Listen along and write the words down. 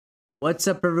What's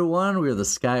up, everyone? We are the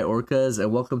Sky Orcas,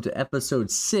 and welcome to episode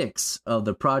 6 of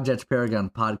the Project Paragon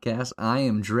podcast. I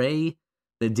am Dre,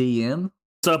 the DM.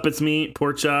 What's up? It's me,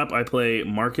 Pork Chop. I play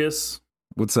Marcus.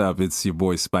 What's up? It's your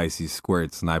boy Spicy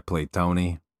Squirts, and I play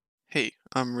Tony. Hey,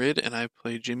 I'm Rid, and I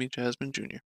play Jimmy Jasmine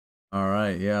Jr. All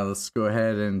right, yeah, let's go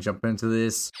ahead and jump into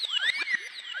this.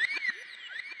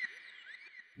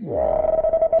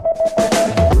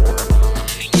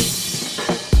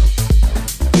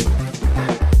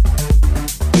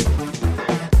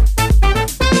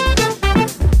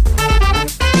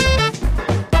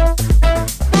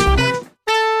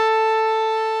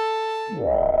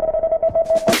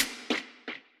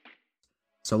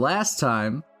 So last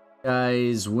time, you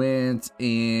guys went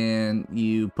and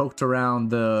you poked around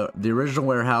the original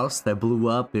warehouse that blew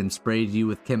up and sprayed you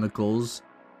with chemicals,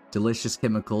 delicious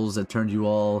chemicals that turned you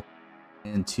all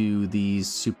into these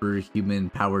superhuman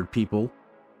powered people.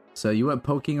 So you went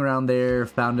poking around there,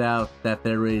 found out that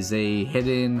there is a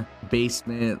hidden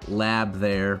basement lab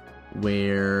there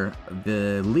where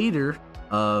the leader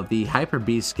of the Hyper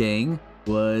Beast gang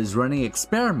was running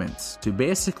experiments to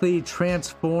basically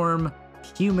transform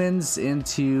humans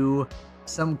into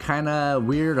some kind of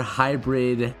weird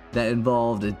hybrid that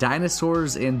involved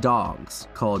dinosaurs and dogs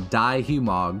called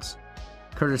Dihumogs,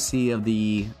 courtesy of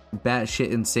the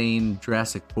batshit insane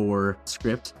Jurassic 4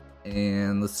 script.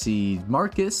 And let's see,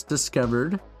 Marcus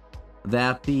discovered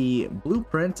that the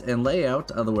blueprint and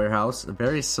layout of the warehouse are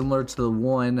very similar to the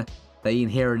one that he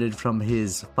inherited from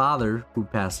his father who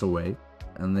passed away.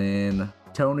 And then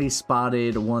Tony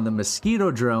spotted one of the mosquito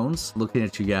drones looking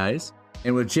at you guys.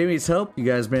 And with Jimmy's help, you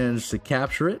guys managed to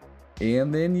capture it.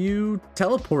 And then you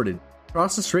teleported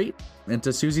across the street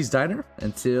into Susie's Diner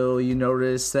until you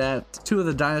noticed that two of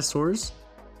the dinosaurs,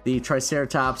 the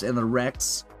Triceratops and the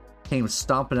Rex, came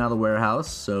stomping out of the warehouse.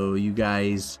 So you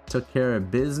guys took care of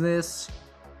business,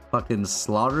 fucking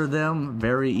slaughtered them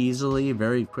very easily,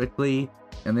 very quickly.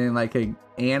 And then like an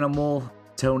animal,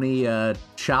 Tony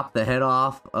chopped the head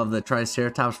off of the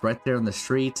Triceratops right there in the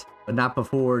street. But not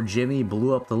before Jimmy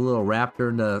blew up the little raptor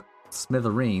into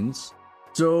smithereens.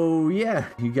 So yeah,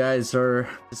 you guys are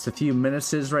just a few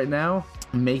minutes right now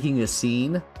making a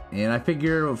scene. And I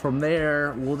figure from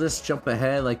there, we'll just jump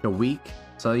ahead like a week.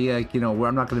 So yeah,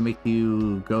 I'm not going to make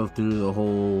you go through the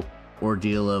whole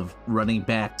ordeal of running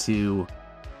back to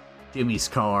Jimmy's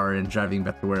car and driving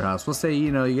back to the warehouse. We'll say,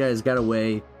 you guys got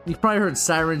away. You probably heard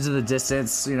sirens in the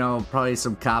distance, probably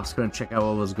some cops going to check out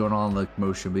what was going on in the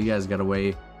commotion, but you guys got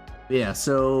away. Yeah,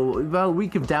 so about a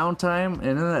week of downtime, and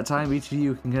in that time, each of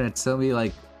you can kind of tell me,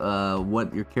 like,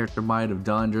 what your character might have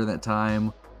done during that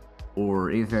time, or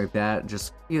anything like that.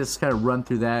 Just kind of run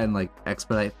through that and, like,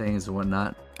 expedite things and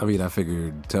whatnot. I mean, I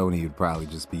figured Tony would probably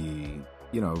just be,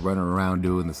 running around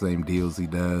doing the same deals he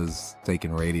does,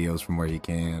 taking radios from where he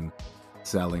can,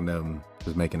 selling them,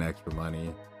 just making extra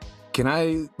money. Can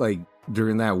I, like,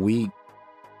 during that week,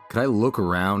 could I look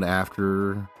around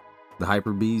after the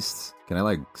Hyper Beasts? Can I,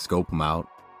 like, scope them out?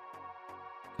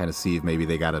 Kind of see if maybe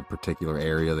they got a particular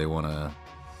area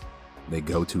they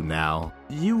go to now.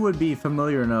 You would be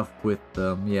familiar enough with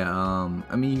them, yeah.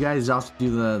 I mean, you guys also do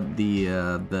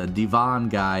the Divan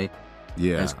guy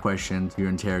as questioned, you're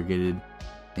interrogated.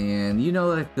 And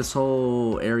like this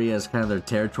whole area is kind of their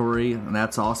territory, and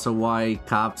that's also why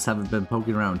cops haven't been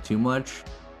poking around too much,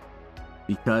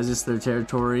 because it's their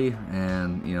territory,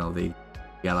 and they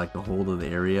got like a hold of the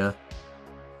area.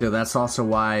 So that's also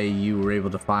why you were able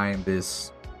to find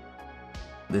this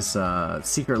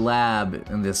secret lab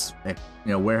in this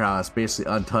warehouse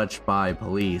basically untouched by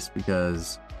police,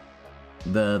 because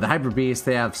the Hyper Beasts,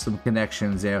 they have some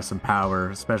connections, they have some power,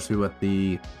 especially with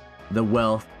the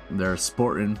wealth they're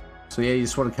sporting. So yeah, you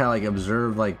just want to kind of like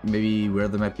observe like maybe where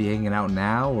they might be hanging out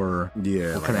now, or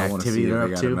what kind of activity they're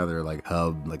up to. Another like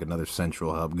hub, like another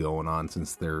central hub going on,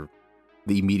 since they're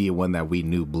the immediate one that we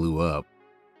knew blew up.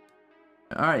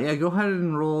 All right, yeah, go ahead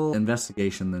and roll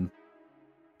investigation then.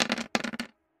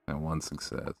 And one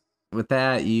success. With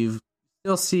that, you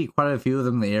still see quite a few of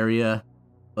them in the area,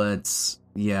 but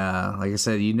yeah, like I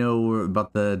said,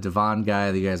 about the Devon guy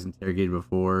that you guys interrogated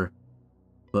before.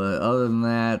 But other than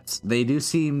that, they do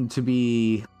seem to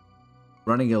be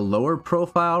running a lower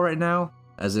profile right now,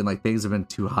 as in like things have been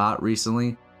too hot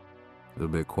recently. A little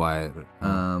bit quiet.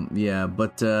 Yeah,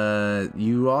 but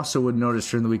you also would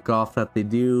notice during the week off that they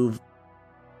do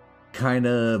kind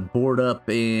of board up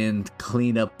and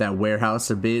clean up that warehouse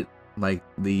a bit. Like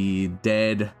the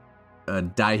dead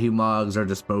Dihumogs are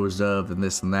disposed of and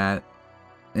this and that.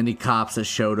 Any cops that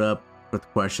showed up with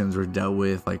questions were dealt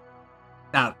with, like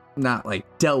not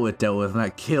like dealt with,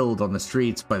 not killed on the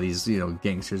streets by these,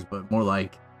 gangsters, but more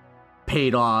like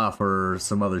paid off or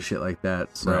some other shit like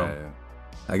that. So Right.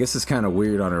 I guess it's kind of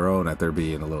weird on her own that they're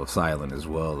being a little silent as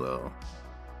well, though.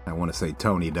 I want to say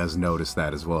Tony does notice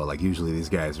that as well. Like, usually these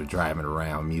guys are driving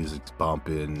around, music's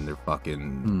bumping, they're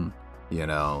fucking, you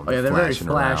know, they're very flashing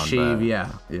around, flashy. but-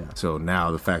 Yeah. So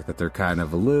now the fact that they're kind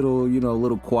of a little, you know, a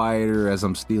little quieter as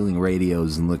I'm stealing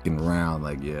radios and looking around,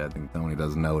 like, yeah, I think Tony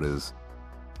does notice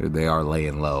they are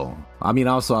laying low. I mean,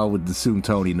 also, I would assume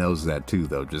Tony knows that too,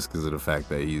 though, just because of the fact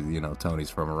that Tony's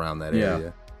from around that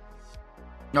area.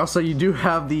 Also, you do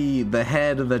have the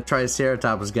head of the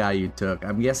Triceratops guy you took.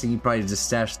 I'm guessing you probably just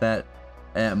stashed that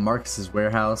at Marcus's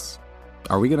warehouse.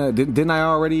 Are we gonna? Didn't I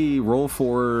already roll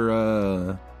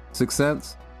for Sixth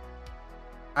Sense?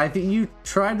 I think you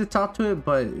tried to talk to it,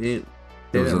 but it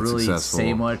didn't really unsuccessful.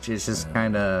 say much. It's just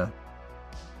kind of,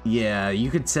 yeah, you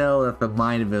could tell that the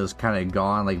mind of it was kind of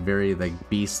gone, like very like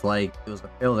beast-like. It was a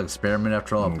failed experiment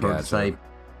after all, a Gotcha. prototype.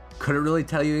 Couldn't really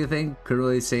tell you anything. Couldn't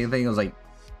really say anything. It was like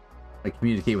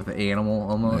communicate with the animal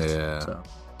almost. Yeah. So.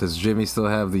 Does Jimmy still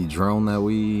have the drone that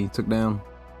we took down?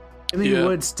 I mean, Yeah. he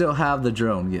would still have the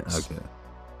drone, yes. Okay.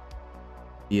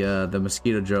 The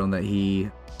mosquito drone that he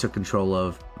took control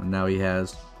of, and now he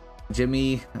has.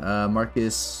 Jimmy,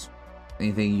 Marcus,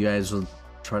 anything you guys would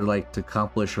try to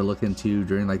accomplish or look into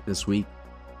during this week?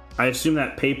 I assume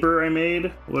that paper I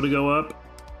made would go up.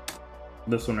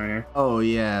 This one right here. Oh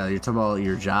yeah, you're talking about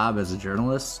your job as a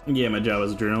journalist. Yeah, my job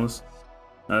as a journalist.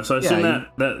 So I assume Yeah,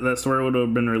 that story would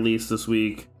have been released this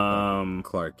week.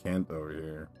 Clark Kent over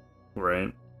here.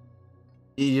 Right.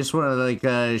 You just want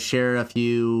to share a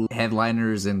few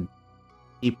headliners and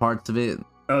key parts of it.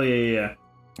 Oh yeah.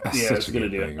 That's Yeah, such that's a a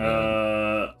good good idea. thing,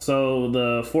 man. So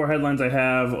the 4 headlines I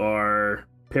have are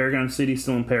Paragon City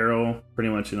still in peril. Pretty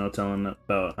much, telling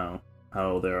about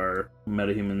how there are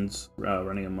metahumans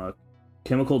running amok.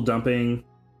 Chemical dumping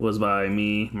was by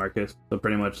me, Marcus. So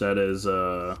pretty much that is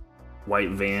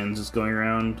white vans just going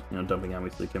around, dumping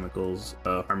obviously chemicals,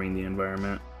 harming the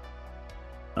environment.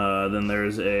 Then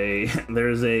there's a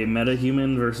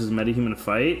metahuman versus metahuman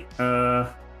fight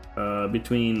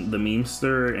between the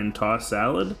memester and Toss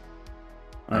Salad.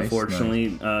 Nice, Unfortunately,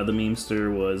 the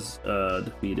memester was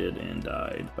defeated and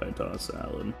died by Toss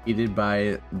Salad. Defeated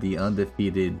by the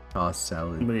undefeated Toss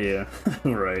Salad. But yeah,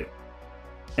 right.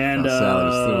 And Salad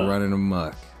is still running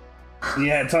amok.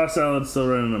 yeah, Toss Salad's still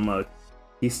running amok.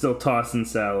 He's still tossing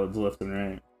salads left and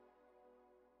right.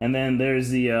 And then there's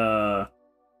the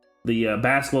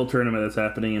basketball tournament that's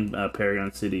happening in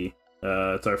Paragon City.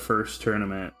 It's our first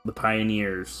tournament. The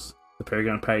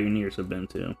Paragon Pioneers have been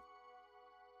to.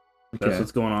 That's Okay.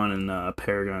 what's going on in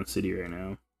Paragon City right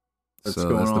now. What's So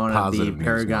going that's the on at the positive news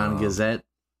Paragon going on. Gazette?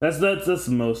 That's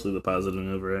mostly the positive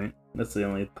news, right? That's the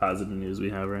only positive news we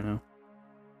have right now.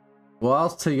 Well, I'll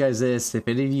tell you guys this. If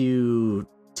any of you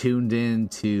tuned in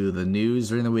to the news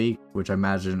during the week, which I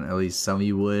imagine at least some of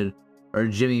you would, or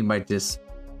Jimmy might just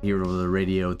hear over the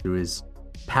radio through his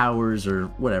powers or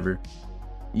whatever,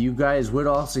 you guys would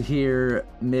also hear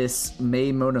Miss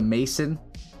May Mona Mason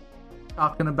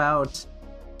talking about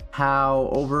how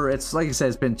it's like I said,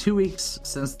 it's been 2 weeks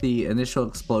since the initial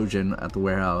explosion at the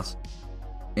warehouse,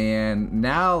 and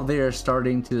now they are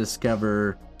starting to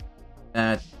discover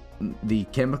that the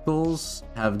chemicals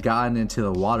have gotten into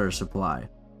the water supply.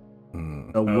 Hmm.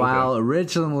 So while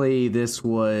originally this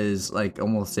was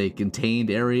almost a contained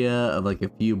area of a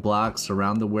few blocks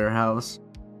around the warehouse,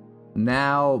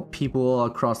 now people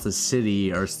across the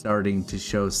city are starting to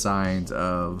show signs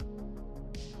of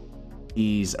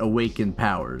these awakened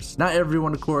powers. Not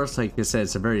everyone, of course, like I said,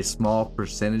 it's a very small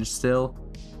percentage still,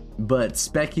 but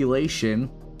speculation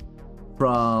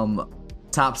from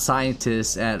top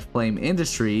scientists at Flame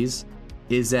Industries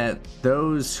is that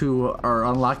those who are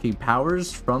unlocking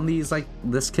powers from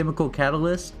this chemical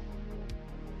catalyst,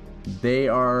 they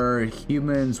are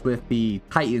humans with the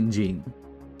Titan gene.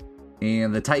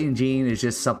 And the Titan gene is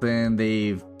just something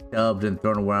they've dubbed and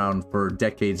thrown around for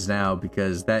decades now,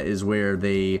 because that is where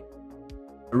they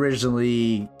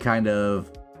originally kind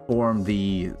of formed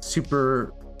the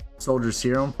super soldier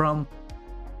serum from.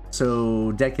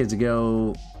 So decades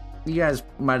ago, you guys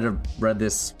might have read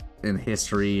this in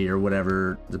history or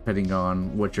whatever, depending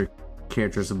on what your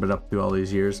characters have been up to all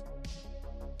these years.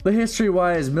 But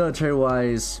history-wise,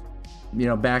 military-wise,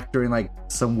 back during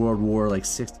some world war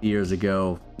 60 years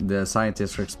ago, the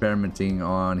scientists were experimenting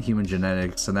on human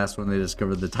genetics, and that's when they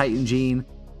discovered the Titan gene,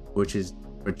 which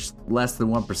less than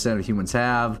 1% of humans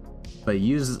have. But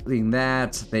using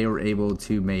that, they were able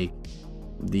to make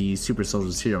the super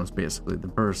soldier serums, basically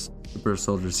the super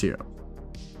soldier serum.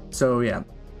 So yeah,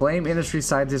 Flame Industry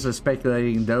scientists are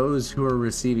speculating those who are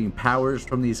receiving powers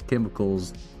from these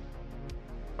chemicals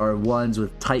are ones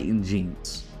with Titan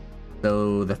genes.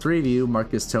 So the three of you,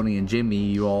 Marcus, Tony, and Jimmy,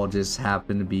 you all just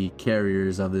happen to be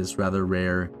carriers of this rather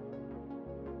rare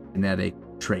genetic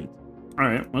trait. All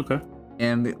right. Okay.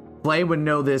 And Flame would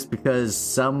know this because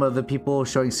some of the people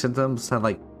showing symptoms have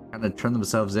like kind of turned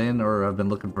themselves in or have been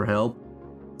looking for help.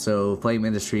 So Flame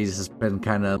Industries has been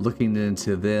kind of looking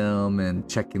into them and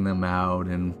checking them out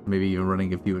and maybe even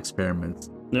running a few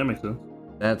experiments. Yeah, makes sense.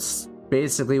 That's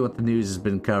basically what the news has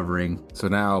been covering. So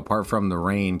now, apart from the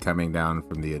rain coming down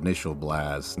from the initial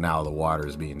blast, now the water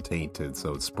is being tainted,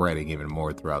 so it's spreading even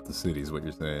more throughout the city, is what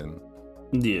you're saying?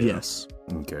 Yeah. Yes.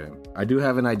 Okay. I do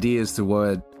have an idea as to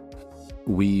what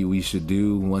we should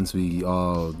do once we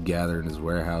all gather in his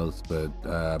warehouse, but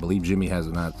I believe Jimmy has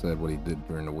not said what he did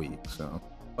during the week, so...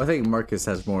 I think Marcus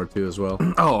has more too as well.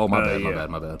 Oh, my yeah.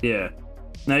 bad. Yeah.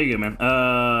 No, you're good,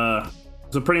 man.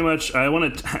 So pretty much, I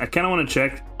kind of want to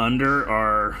check under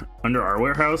our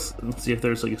warehouse and see if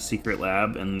there's like a secret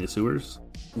lab in the sewers.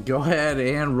 Go ahead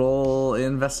and roll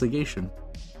investigation.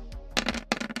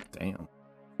 Damn.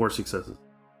 4 successes.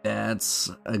 That's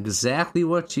exactly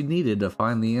what you needed to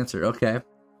find the answer. Okay.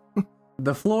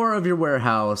 The floor of your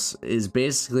warehouse is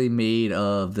basically made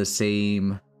of the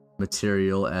same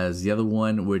material as the other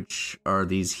one, which are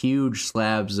these huge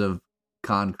slabs of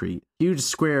concrete, huge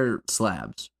square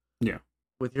slabs. Yeah.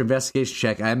 With your investigation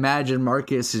check, I imagine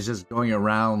Marcus is just going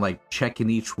around like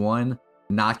checking each one,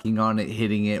 knocking on it,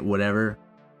 hitting it, whatever.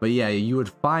 But yeah, you would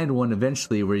find one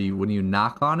eventually where when you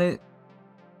knock on it,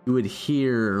 you would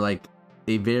hear like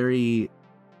a very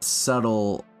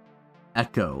subtle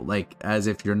echo, like as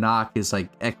if your knock is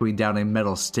like echoing down a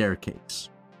metal staircase.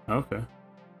 Okay.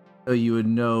 So you would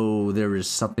know there is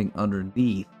something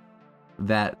underneath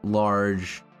that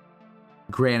large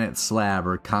granite slab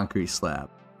or concrete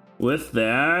slab. With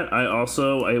that,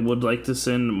 I would like to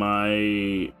send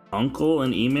my uncle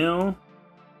an email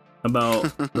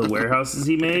about the warehouses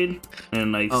he made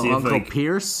and like see if Uncle like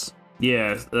Pierce.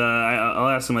 yeah, I'll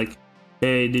ask him like,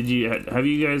 hey, have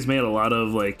you guys made a lot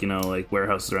of like like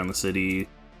warehouses around the city,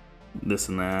 this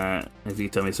and that? If you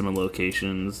tell me some of the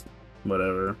locations,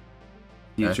 whatever.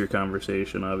 Future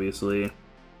conversation, obviously.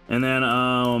 And then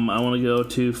I want to go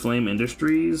to Flame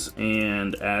Industries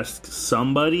and ask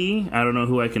somebody, I don't know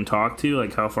who I can talk to,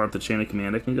 like how far up the chain of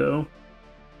command I can go,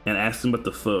 and ask them about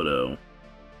the photo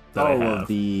that I have.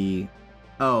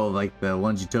 Like the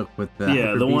ones you took with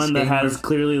the the one that has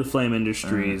clearly the Flame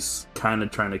Industries kind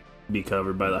of trying to be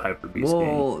covered by the Hyper Beast game.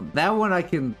 Well, that one I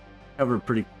can cover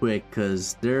pretty quick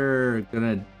because they're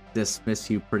gonna dismiss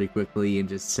you pretty quickly and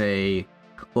just say,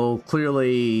 well,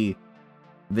 clearly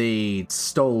they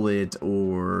stole it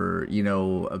or,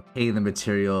 obtained the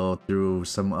material through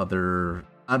some other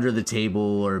under the table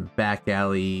or back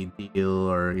alley deal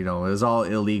or, it was all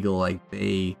illegal. Like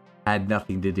they had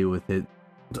nothing to do with it.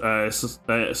 So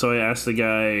I asked the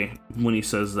guy when he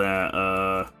says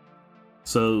that,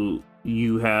 so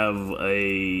you have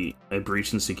a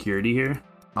breach in security here?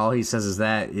 All he says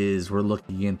is we're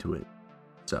looking into it.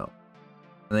 So,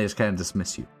 and they just kind of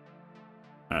dismiss you.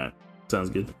 Alright, sounds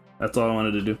good. That's all I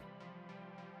wanted to do.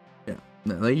 Yeah,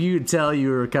 like you could tell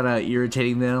you were kind of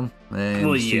irritating them, and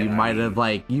so you might have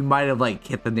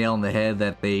hit the nail on the head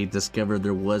that they discovered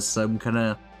there was some kind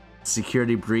of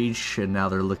security breach, and now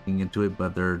they're looking into it,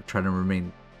 but they're trying to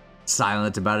remain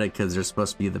silent about it because they're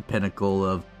supposed to be the pinnacle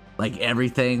of like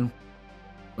everything.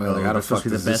 Well, like, how the fuck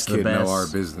does this kid know our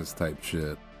business type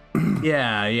shit?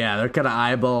 yeah, they're kind of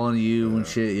eyeballing you and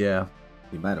shit. Yeah,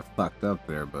 he might have fucked up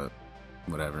there, but.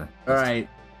 Whatever. All right,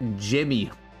 Jimmy.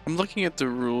 I'm looking at the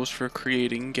rules for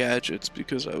creating gadgets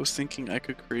because I was thinking I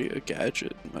could create a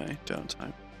gadget in my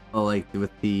downtime. Oh, like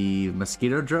with the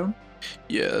mosquito drone?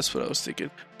 Yeah, that's what I was thinking.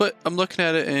 But I'm looking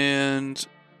at it and,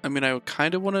 I mean, I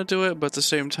kind of want to do it, but at the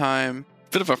same time,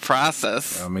 bit of a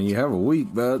process. I mean, you have a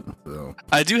week, bud. So.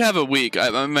 I do have a week.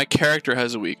 My character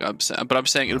has a week, but I'm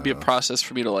saying it'll be a process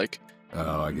for me to, like,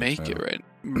 make it right.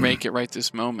 Make it right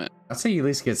this moment. I'd say you at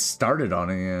least get started on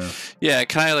it, yeah. Yeah,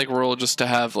 can I, like, roll just to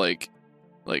have, like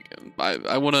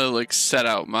I want to, like, set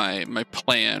out my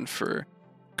plan for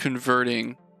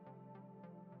converting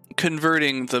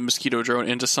the mosquito drone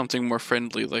into something more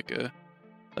friendly, like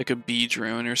a bee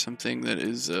drone or something that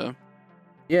is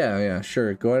Yeah,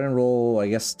 sure. Go ahead and roll, I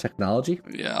guess, technology.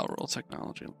 Yeah, I'll roll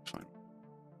technology. That's fine.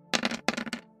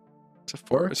 It's a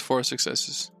 4. It's 4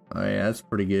 successes. Oh yeah, that's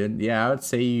pretty good. Yeah, I would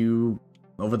say you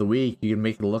over the week you can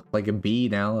make it look like a bee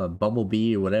now, a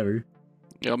bumblebee or whatever.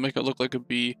 Yeah, I'll make it look like a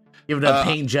bee. Give it a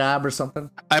paint job or something.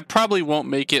 I probably won't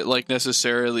make it like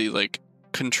necessarily like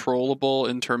controllable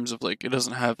in terms of like it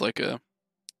doesn't have like a.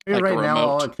 Right now,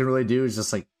 all it can really do is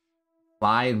just like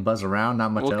fly and buzz around,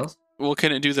 not much else. Well,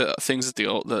 can it do the things that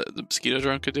the mosquito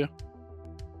drone could do?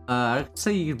 I'd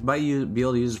say you might be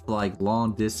able to use it for like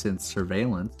long distance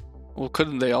surveillance. Well,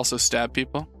 couldn't they also stab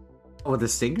people? Oh, with a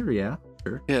stinger, yeah,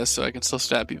 sure. Yeah, so I can still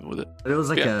stab people with it. But it was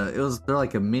like they're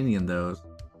like a minion though.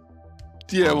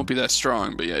 Yeah, it won't be that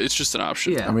strong, but yeah, it's just an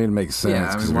option. Yeah. I mean, it makes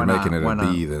sense because why you're making not? it Why a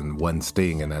not? bee, then one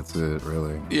sting, and that's it,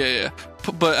 really. Yeah.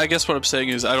 But I guess what I'm saying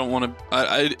is I don't want to.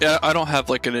 I don't have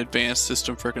like an advanced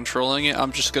system for controlling it.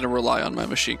 I'm just gonna rely on my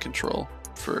machine control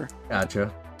for.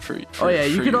 Gotcha. For Oh yeah,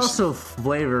 you for could use. also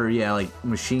flavor like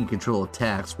machine control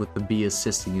attacks with the bee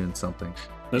assisting you in something.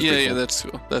 That's Yeah, pretty yeah, cool. that's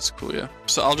cool. That's cool. Yeah.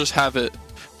 So I'll just have it.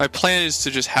 My plan is to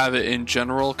just have it in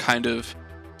general, kind of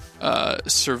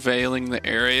surveilling the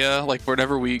area. Like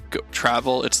whenever we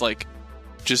travel, it's like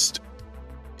just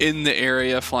in the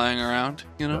area, flying around.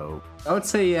 You know. So, I would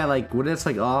say like when it's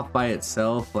like off by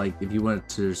itself, like if you wanted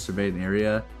to survey an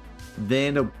area,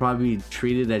 then it'll probably be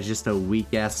treated as just a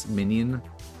weak ass minion.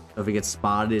 If it gets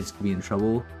spotted, it's gonna be in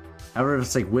trouble. However, if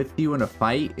it's like with you in a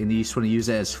fight and you just want to use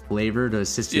it as flavor to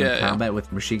assist you in combat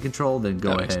with machine control, then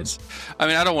go That makes ahead. sense. I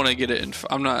mean, I don't want to get it in.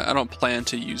 I don't plan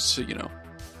to use.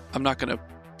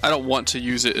 I don't want to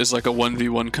use it as like a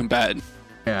 1v1 combatant.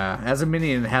 Yeah, as a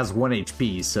minion, it has 1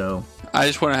 HP, so I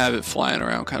just want to have it flying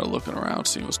around, kind of looking around,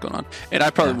 seeing what's going on. And I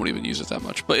probably won't even use it that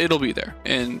much, but it'll be there.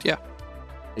 And yeah.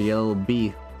 a yellow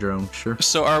bee drone, sure.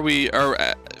 So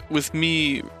with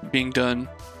me being done,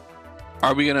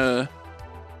 are we gonna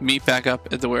meet back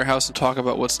up at the warehouse and talk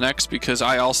about what's next? Because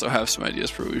I also have some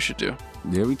ideas for what we should do.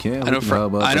 yeah, we can. I know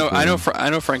I I know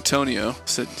Franktonio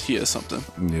said he has something.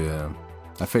 Yeah.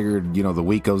 I figured, the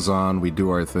week goes on, we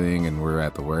do our thing, and we're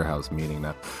at the warehouse meeting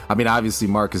now. I mean, obviously,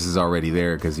 Marcus is already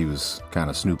there because he was kind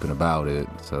of snooping about it.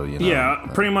 So, Yeah,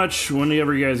 pretty much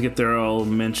whenever you guys get there, I'll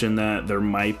mention that there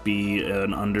might be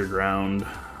an underground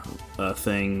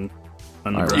thing.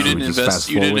 Underground. You didn't we just invest- fast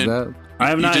you forward didn't- that? I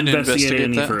have You not didn't investigated investigate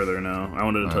any that? further, no. I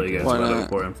wanted to tell you guys Okay. about Why it not?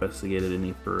 before I investigated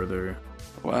any further.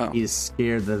 Wow. He's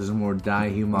scared that there's more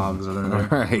dihumogs under there.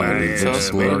 Right, Yeah,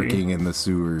 just maybe. lurking in the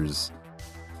sewers,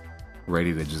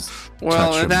 ready to just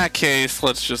Well, touch in him. that case,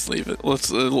 let's just leave it.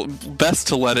 Let's best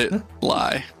to let it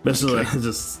lie. Best to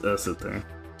just sit there.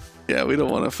 Yeah, we don't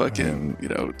want to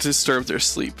fucking disturb their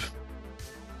sleep.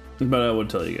 But I would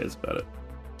tell you guys about it.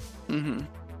 Mm-hmm.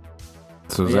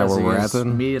 So is Yeah, that where so we're you at guys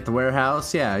then? Meet at the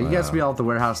warehouse. Yeah, you guys Wow. be all at the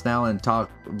warehouse now and talk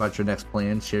about your next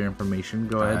plan, share information.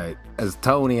 Go ahead. Alright, as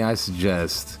Tony, I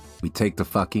suggest we take the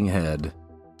fucking head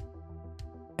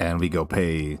and we go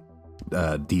pay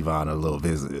Devon a little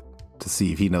visit to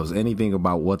see if he knows anything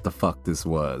about what the fuck this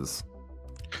was.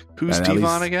 Who's And at Devon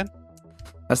least- again?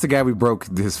 That's the guy we broke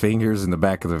his fingers in the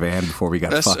back of the van before we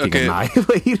got That's- fucking okay.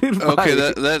 annihilated. by Okay,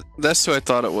 it. that's who I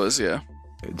thought it was. Yeah.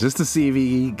 Just to see if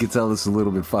he could tell us a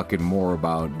little bit fucking more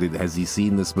about. Has he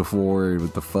seen this before?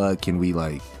 What the fuck? Can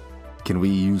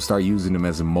we start using him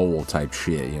as a mole type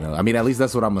shit? I mean, at least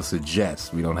that's what I'm gonna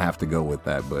suggest. We don't have to go with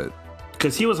that, but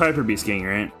Because he was Hyper Beast King,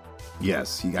 right?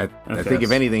 yes, I Okay. think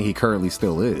if anything, he currently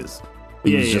still is.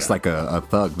 He Yeah, was just yeah. like a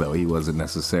thug, though. He wasn't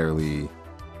necessarily.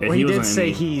 Yeah, Well, he did wasn't say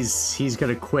any- he's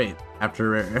gonna quit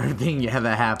after everything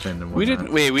that happened. And We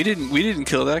whatnot. we didn't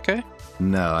kill that guy.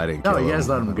 No, I didn't. No, kill you guys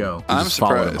him. let him go. We I'm just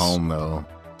followed him surprised. home, though.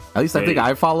 At least I Yeah, think he-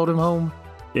 I followed him home.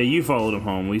 Yeah, you followed him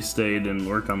home. We stayed and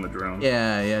worked on the drone.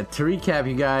 Yeah. To recap,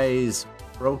 you guys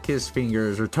broke his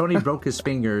fingers, or Tony broke his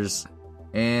fingers,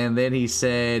 and then he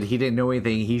said he didn't know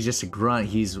anything. He's just a grunt.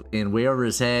 He's in way over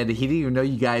his head. He didn't even know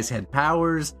you guys had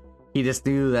powers. He just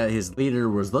knew that his leader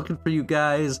was looking for you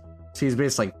guys. So he's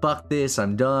basically like, "Fuck this!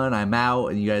 I'm done. I'm out."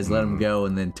 And you guys let him go.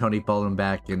 And then Tony followed him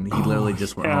back, and he literally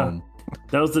just went yeah. home.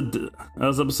 That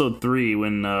was episode 3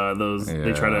 when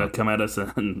they try Yeah. to come at us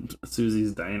in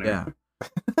Susie's diner. Yeah,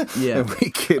 yeah. And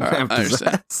we kidnapped I his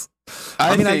understand. ass.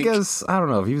 I think guess I don't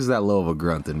know if he was that low of a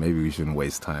grunt. Then maybe we shouldn't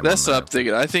waste time. that's on what I'm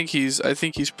thinking. I think he's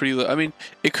pretty. I mean,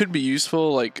 it could be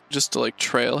useful, like just to like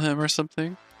trail him or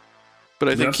something. But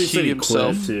I He think actually he said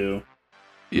himself. quit, too.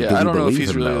 Yeah, Did I he don't know if believe he's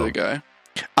him, really though? the guy.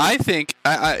 I think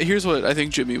here's what I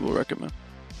think Jimmy will recommend.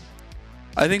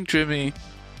 I think Jimmy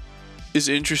is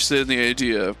interested in the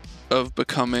idea of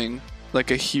becoming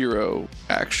like a hero,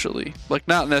 actually. Like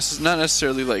not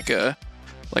necessarily like a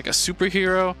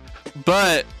superhero,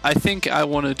 but I think I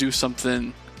want to do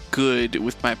something good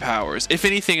with my powers. If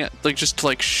anything, like just to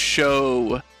like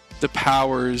show the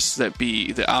powers that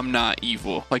be that I'm not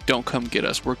evil. Like don't come get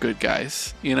us. We're good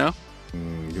guys, you know?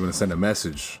 You want to send a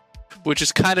message? Which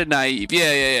is kind of naive.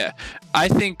 Yeah. I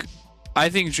think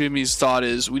Jimmy's thought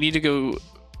is we need to go.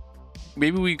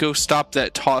 Maybe we go stop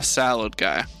that tossed salad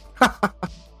guy,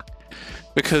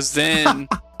 because then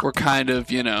we're kind of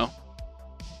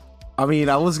I mean,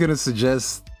 I was gonna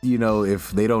suggest you know,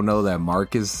 if they don't know that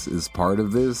Marcus is part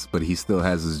of this, but he still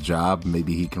has his job,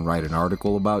 maybe he can write an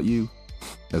article about you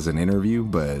as an interview.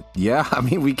 But yeah, I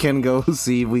mean, we can go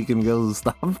see if we can go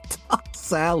stop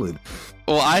Salad.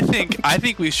 Well, I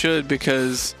think we should,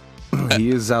 because he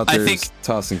is out there think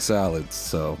tossing salads,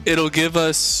 so it'll give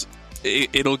us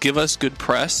good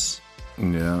press.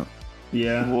 Yeah.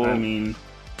 Well, I mean,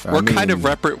 we're kind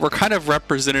of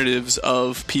representatives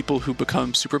of people who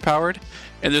become superpowered,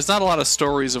 and there's not a lot of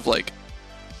stories of like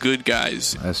good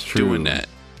guys doing that.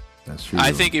 That's true.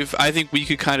 I think we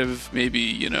could kind of maybe,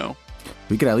 you know,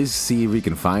 we could at least see if we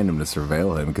can find him to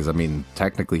surveil him, because I mean,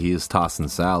 technically he is tossing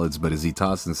salads, but is he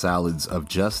tossing salads of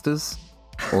justice,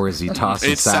 or is he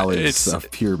tossing salads of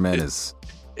pure menace?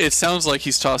 It sounds like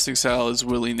he's tossing salads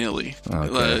willy-nilly,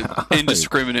 Okay.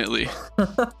 indiscriminately.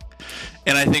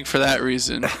 And I think for that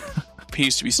reason, he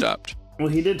needs to be stopped. well,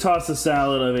 he did toss a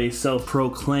salad of a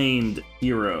self-proclaimed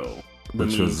hero,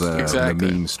 Which was the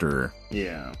memester.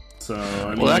 Yeah. So,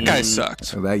 that guy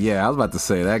sucked. I was about to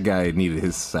say, that guy needed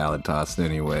his salad tossed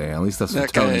anyway. At least that's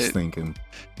what Tony's thinking.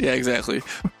 Yeah, exactly.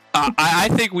 I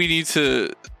think we need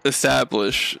to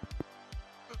establish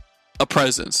a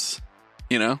presence,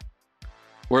 you know?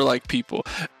 We're like people.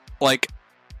 Like,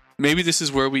 maybe this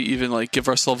is where we even like give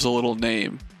ourselves a little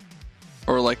name.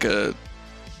 Or like a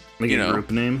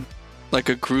group name? Like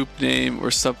a group name or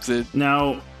something.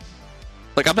 Now,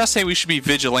 like, I'm not saying we should be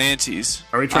vigilantes.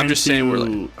 Are we trying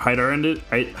to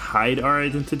hide our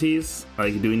identities?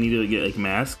 Like, do we need to get like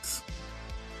masks?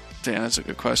 Damn, that's a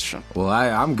good question. Well,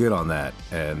 I'm good on that.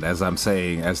 And as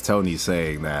Tony's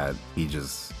saying that, he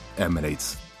just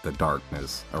emanates the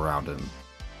darkness around him.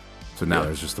 So now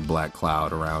there's just a black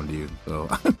cloud around you. So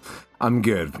I'm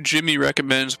good. Jimmy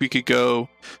recommends we could go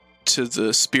to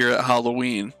the Spirit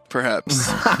Halloween, perhaps,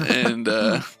 and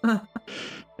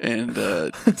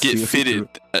get fitted,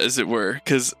 as it were.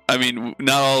 Because, I mean,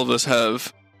 not all of us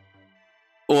have...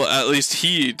 Well, at least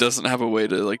he doesn't have a way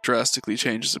to like drastically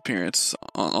change his appearance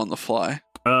on the fly.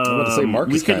 I was about to say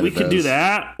Marcus we could do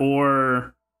that,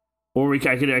 or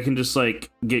I can just like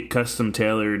get custom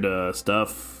tailored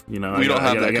stuff. You know, we don't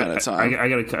have that kind of time. I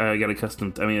got a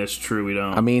custom. I mean, that's true. We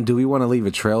don't. I mean, do we want to leave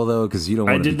a trail though? Because you don't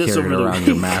want to be carrying around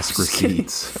your mask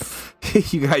receipts.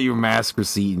 You got your mask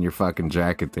receipt in your fucking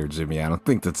jacket there, Jimmy. I don't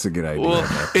think that's a good idea.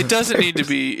 Well, it doesn't need to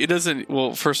be. It doesn't.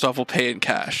 Well, first off, we'll pay in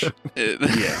cash. Pay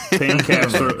in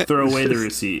cash. Throw away the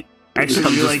receipt.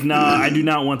 Actually, you're like, nah, I do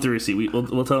not want the receipt.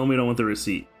 We'll tell them we don't want the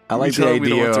receipt. I like the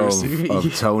idea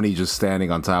of Tony just standing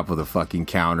on top of the fucking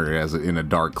counter in a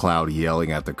dark cloud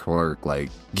yelling at the clerk, like,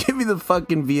 give me the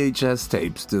fucking VHS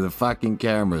tapes to the fucking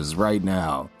cameras right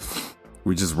now.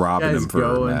 We're just robbing them for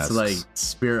go masks. into like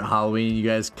Spirit Halloween. You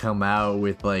guys come out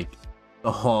with like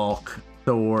the Hulk,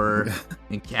 Thor,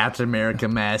 and Captain America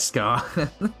mask on.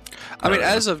 I mean,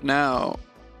 as of now,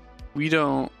 we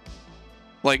don't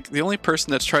like the only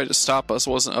person that's tried to stop us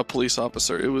wasn't a police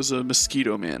officer. It was a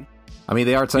mosquito man. I mean,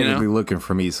 they are technically looking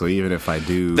for me, so even if I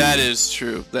do... That is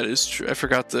true. I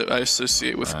forgot that I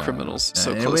associate with criminals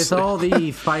so closely. And with all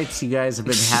the fights you guys have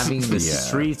been having in the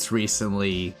streets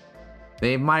recently,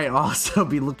 they might also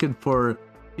be looking for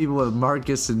people with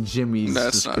Marcus and Jimmy's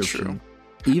description. Not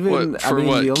true. Even, the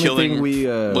only killing thing we...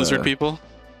 lizard people?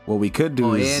 What we could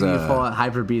do is... and you fought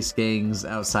Hyper Beast gangs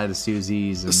outside of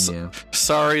Susie's. And,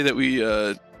 Sorry that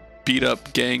we... beat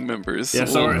up gang members. Yeah,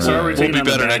 sorry we're taking we'll be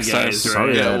better next guys, time.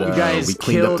 Right? Yeah, you guys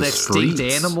killed extinct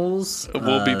streets. animals.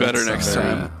 We'll be better next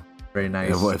time. Very nice.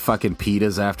 Yeah, what, fucking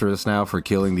PETA's after us now for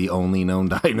killing the only known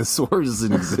dinosaurs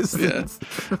in existence.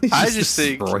 I just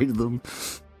think them.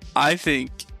 I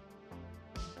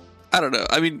don't know.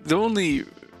 I mean, the only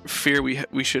fear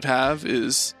we should have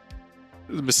is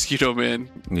the Mosquito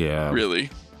Man. Yeah, really.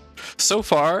 So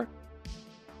far,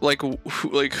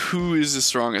 who is as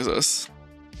strong as us?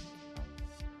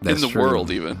 That's in the true.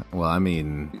 world, even. Well, I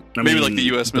mean, maybe like the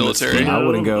U.S. military. I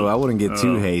wouldn't get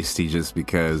too hasty just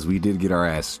because we did get our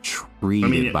ass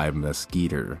treated by a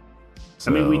mosquito. So.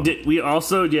 I mean, we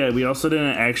also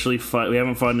didn't actually fight. We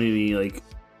haven't fought any like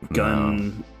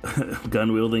gun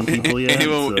wielding people yet.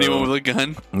 anyone with a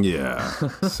gun? Yeah.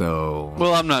 So.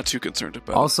 Well, I'm not too concerned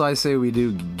about. Also, I say we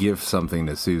do give something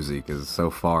to Susie because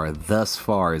thus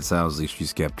far, it sounds like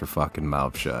she's kept her fucking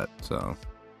mouth shut. So.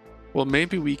 Well,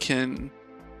 maybe we can.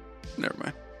 Never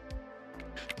mind.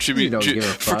 Jimmy,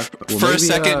 for a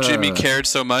second, Jimmy cared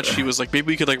so much. He was like, maybe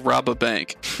we could like rob a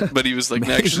bank, but he was like,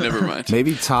 actually, never mind.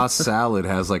 Maybe Toss Salad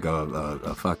has like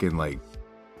a fucking like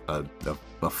a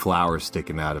flower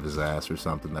sticking out of his ass or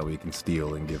something that we can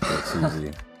steal and give to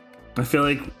Susie. I feel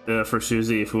like for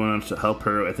Susie, if we wanted to help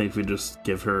her, I think we just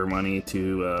give her money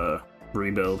to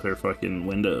rebuild her fucking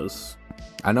windows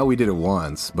I know we did it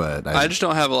once, but I just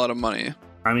don't have a lot of money.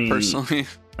 I mean, personally,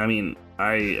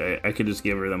 I could just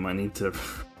give her the money to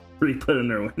re-put in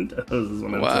her windows. Is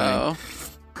what I'm wow.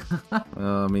 saying.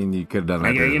 I mean, you could have done that.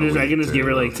 I can just give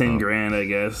her like 10 grand, I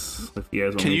guess. If you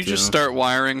guys want Can me you to. just start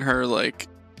wiring her like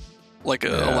a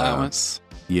allowance?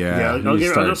 Yeah, I'll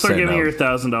just start giving her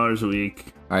 $1,000 a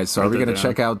week. All right, so are we gonna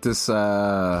check out this?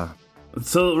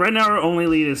 So right now our only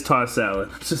lead is tossed salad.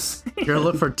 Just You're gonna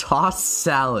look for tossed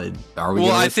salad. Are we? Well,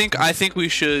 gonna I think we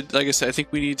should. Like I said, I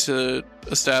think we need to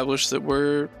establish that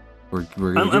we're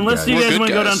unless you guys want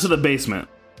to go down to the basement.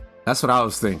 That's what I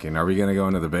was thinking. Are we gonna go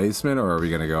into the basement or are we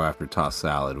gonna go after tossed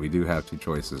salad? We do have two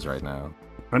choices right now.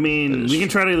 I mean, we can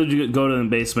try to go to the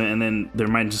basement, and then there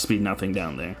might just be nothing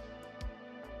down there.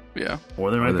 Yeah.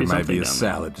 Or there might be something a down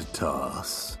salad to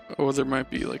toss. Or there might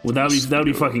be like. Well, that would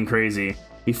be fucking crazy.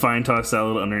 We find tossed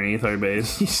salad underneath our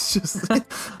base. He's just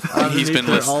he's been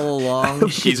listening all along.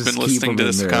 He's been listening to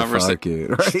this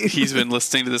conversation. Right? He's been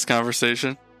listening to this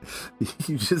conversation.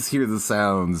 You just hear the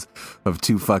sounds of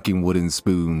two fucking wooden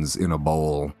spoons in a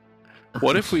bowl.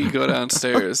 What if we go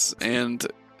downstairs and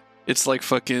it's like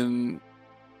fucking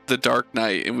The Dark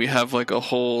Knight, and we have like a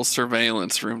whole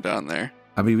surveillance room down there?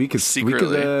 I mean, we could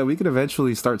secretly. We could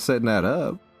eventually start setting that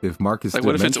up if Marcus. Like,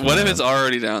 what if it's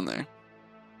already down there?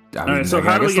 I mean, all right, so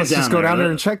how do we get down there? Let's just go down there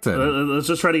and check that. Let's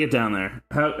just try to get down there.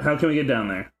 How can we get down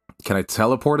there? Can I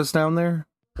teleport us down there?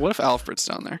 What if Alfred's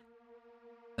down there?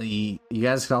 You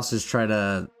guys can also just try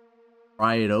to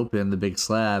pry it open, the big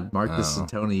slab. Marcus and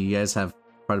Tony, you guys have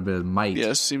quite a bit of might.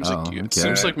 Yeah, seems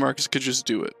like Marcus could just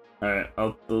do it. All right,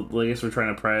 I guess we're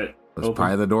trying to pry it. Let's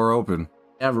pry the door open.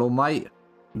 Yeah, roll might.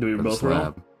 Do we both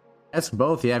roll? That's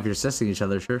both. Yeah, if you're assisting each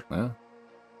other, sure. Yeah.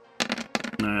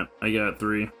 All right, I got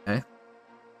 3. Okay.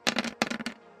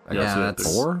 I got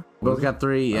that's 4. Both got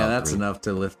 3. Yeah, that's 3. enough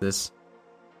to lift this.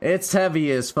 It's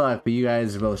heavy as fuck, but you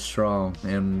guys are both strong,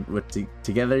 and with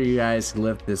together, you guys can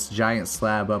lift this giant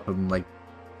slab up and like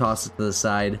toss it to the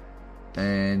side,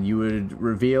 and you would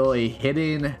reveal a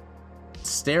hidden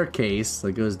staircase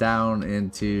that goes down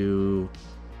into.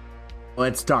 Well,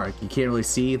 it's dark. You can't really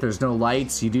see. There's no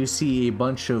lights. You do see a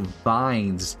bunch of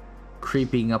vines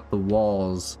creeping up the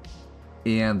walls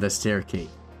and the staircase.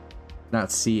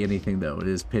 Not see anything though. It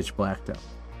is pitch blacked out.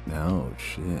 No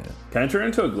shit. Can I turn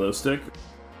into a glow stick?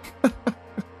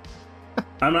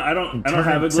 I don't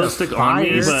have a glow stick on me.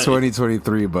 It's But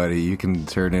 2023, buddy. You can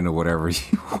turn into whatever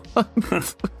you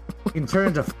want. You can turn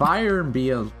into fire and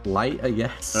be a light, I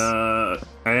guess. I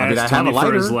asked Tony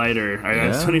for his lighter. I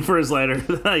asked Tony for his lighter.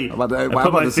 I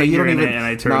put my finger in it and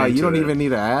I turned into it. You don't even need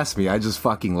to ask me. I just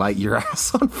fucking light your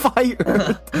ass on fire.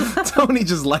 Tony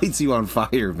just lights you on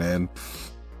fire, man.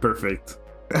 Perfect.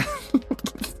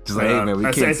 Just like, hey, man, we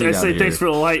can't see I down say here. thanks for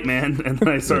the light, man, and then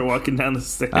I start walking down the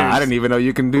stairs. I didn't even know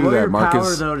you can do Roll that, your Marcus.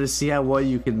 power though to see how well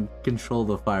you can control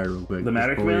the fire real quick. The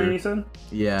matter chameleon, you said?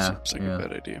 Yeah. Seems like a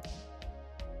bad idea.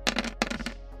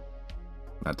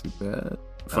 Not too bad.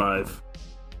 5.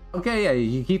 Okay, yeah,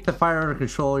 you keep the fire under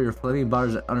control, your flaming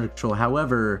bars under control.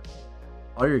 However,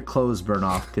 all your clothes burn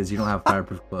off because you don't have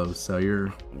fireproof clothes, so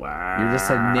you're just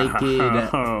a naked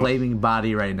flaming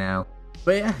body right now.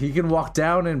 But yeah, you can walk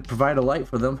down and provide a light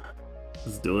for them.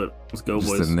 Let's do it. Let's go,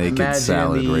 Just boys. a naked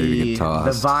salad ready to get tossed.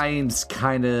 The vines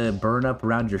kind of burn up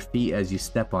around your feet as you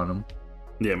step on them.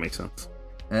 Yeah, makes sense.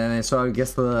 And so I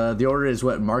guess the order is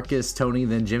what, Marcus, Tony,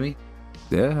 then Jimmy?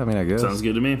 Yeah, I mean, I guess. Sounds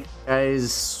good to me.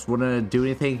 Guys want to do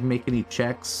anything, make any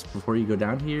checks before you go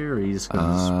down here, or are you just going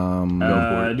to go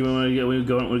for it? Do we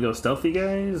want to go stealthy,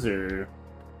 guys, or?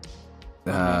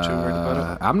 I'm not too worried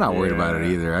about it. I'm not worried about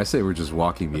it either. I say we're just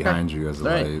walking behind you as a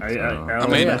Right. light. I'll I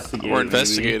mean, investigate, we're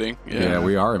investigating. Yeah,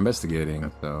 we are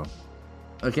investigating. So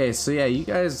Okay, so yeah, you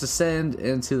guys descend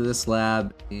into this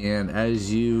lab, and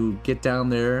as you get down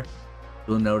there,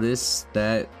 you'll notice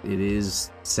that it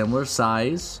is similar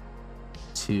size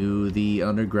to the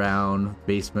underground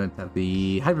basement at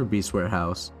the Hyper Beast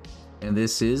warehouse. And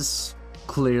this is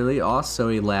clearly also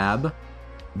a lab,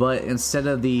 but instead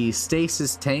of the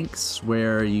stasis tanks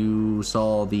where you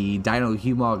saw the Dino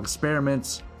Humog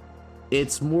experiments,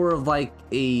 it's more of like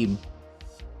a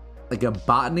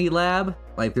botany lab.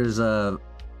 Like there's a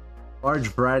large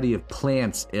variety of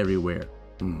plants everywhere.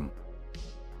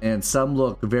 And some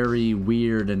look very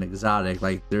weird and exotic.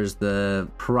 Like there's the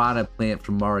piranha plant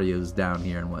from Mario's down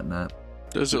here and whatnot.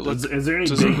 Does it look? Is there any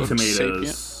does it big look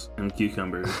tomatoes and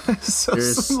cucumbers? so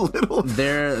There's some little,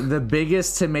 They're the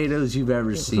biggest tomatoes you've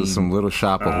ever seen. some little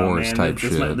shop of horse Man, type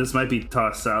this shit. This might be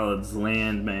Toss Salad's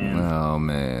land, man. Oh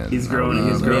man, He's growing. Oh,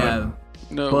 He's man. growing. Yeah,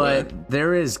 No but way.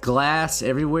 there is glass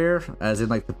everywhere, as in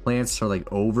like the plants are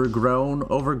like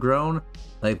overgrown.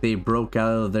 Like they broke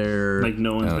out of their Like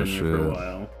no one's been here for a shit.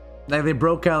 while. like they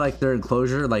broke out like their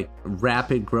enclosure, like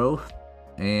rapid growth,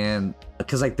 and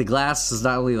because like the glass is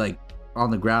not only like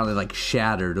on the ground, it like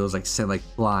shattered. It was like sent like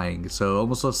flying, so it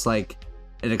almost looks like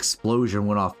an explosion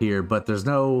went off here. But there's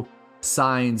no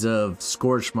signs of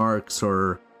scorch marks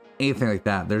or anything like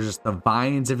that. There's just the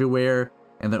vines everywhere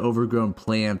and the overgrown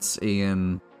plants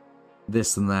and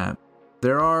this and that.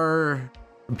 There are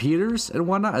computers and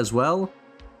whatnot as well,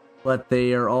 but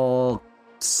they are all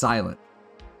silent.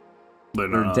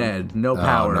 They're dead. No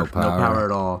power. no No power. power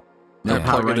at all. No Yeah.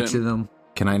 power Plug it right to in. them.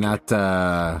 Can I not?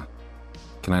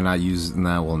 Can I not use?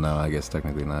 Nah, well, no. I guess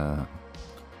technically not.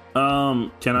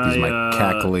 Can Use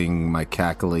I my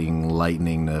cackling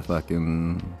lightning to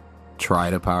fucking try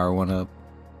to power one up.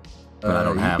 But I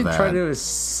don't have you can that. try to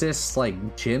assist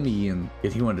like Jimmy, and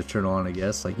if you wanted to turn on, I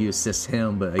guess like you assist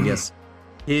him, but I guess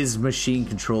his machine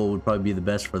control would probably be the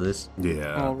best for this.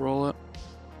 Yeah. I'll roll it.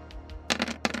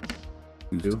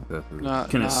 Not,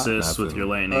 can not- assist with your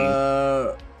lightning?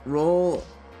 Roll.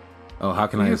 Oh, how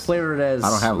can You I? can flavor it as. I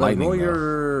don't have like, lightning,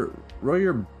 roll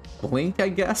your blink, I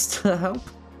guess, to help.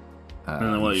 And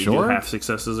then what? You sure? do half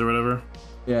successes or whatever.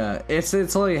 Yeah, it's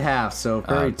only half, so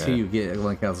for every Okay. 2 you get, it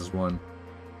only counts as 1.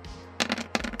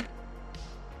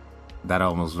 That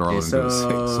almost rolled Okay, into a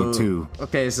 6, so 2.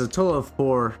 Okay, so a total of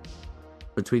 4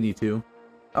 between you two.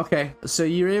 Okay, so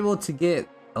you're able to get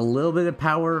a little bit of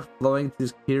power flowing through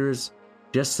these computers,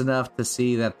 just enough to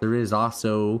see that there is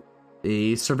also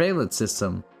a surveillance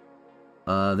system.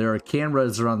 There are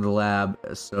cameras around the lab,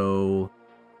 so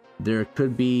there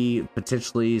could be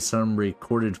potentially some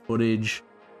recorded footage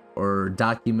or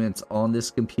documents on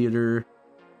this computer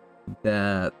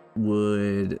that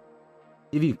would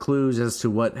give you clues as to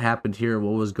what happened here,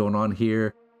 what was going on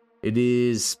here. It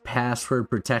is password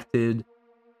protected,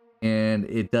 and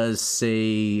it does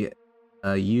say a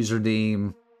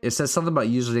username. It says something about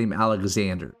username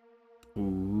Alexander.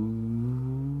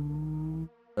 Ooh.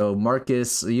 So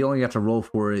Marcus, you only have to roll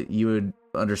for it. You would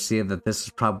understand that this is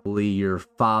probably your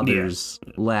father's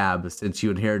lab, since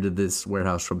you inherited this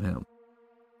warehouse from him.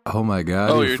 Oh my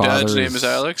god. Oh, your dad's father name is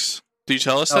Alex? Did you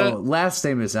tell us Oh, that? last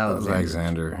name is Alexander.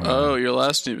 Alexander. yeah. Oh, your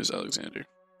last name is Alexander.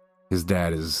 His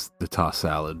dad is the toss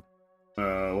salad.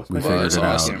 What's We my figured dad's it name?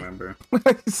 I out. can't remember.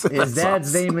 His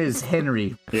dad's name is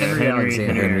Henry. Yeah, Henry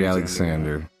Alexander. Henry Alexander.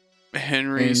 Alexander.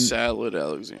 Henry And- Salad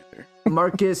Alexander.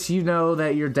 Marcus, you know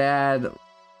that your dad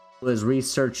was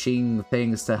researching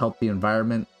things to help the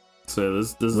environment. So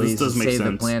this ways does to make save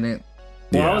sense. the planet.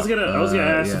 Well, Yeah. I was gonna ask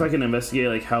if yeah. I can investigate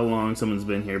like how long someone's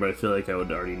been here, but I feel like I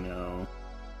would already know.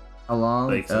 How long?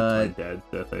 Like since my dad's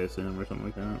death, I assume, or something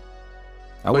like that.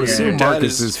 I would Wait, assume your dad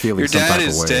Marcus is feeling Your some dad type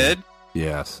is of way. dead?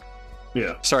 Yes.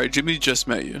 Yeah. Sorry, Jimmy just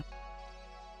met you.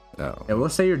 Oh. Yeah, we'll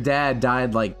say your dad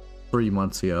died like 3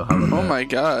 months ago. How about Oh that? my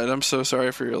god, I'm so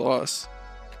sorry for your loss.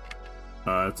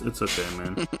 It's okay,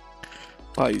 man.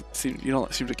 Wow, you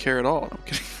don't seem to care at all. I'm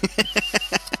kidding.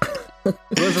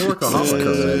 He was a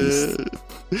workaholic.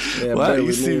 Yeah, Wow,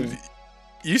 barely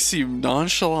you seem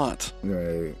nonchalant.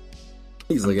 Right.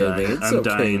 He's I'm like, dying, hey, man, it's I'm okay,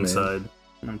 dying man. inside.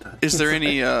 I'm dying. Is there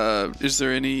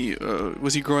any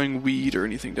was he growing weed or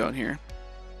anything down here?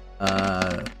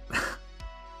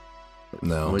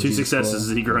 No. Would 2 you successes. roll?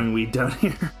 Is he growing weed down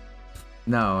here?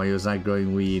 No, he was not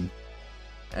growing weed.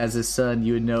 As his son,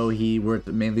 you would know he worked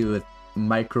mainly with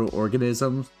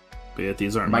microorganisms, But yet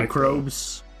these aren't micro.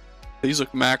 microbes. These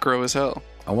look macro as hell.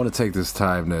 I want to take this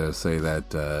time to say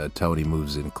that Tony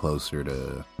moves in closer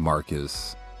to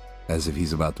Marcus as if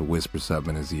he's about to whisper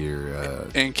something in his ear,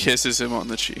 And kisses him on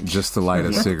the cheek. just to light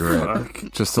a cigarette.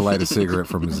 Fuck. Just to light a cigarette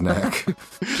from his neck.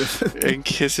 And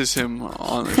kisses him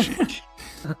on the cheek.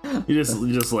 You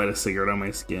just light a cigarette on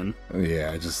my skin.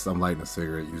 Yeah, I'm lighting a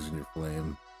cigarette using your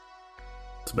flame.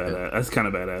 It's badass. That's kind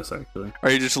of badass, actually.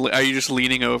 Are you just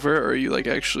leaning over, or are you like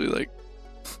actually like?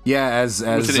 Yeah, as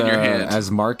With it in your hand. as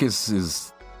Marcus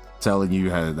is telling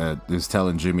you is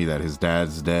telling Jimmy that his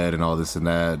dad's dead and all this and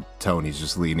that, Tony's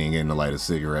just leaning in to light a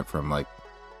cigarette from like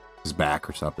his back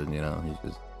or something, you know.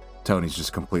 Tony's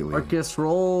just completely Marcus,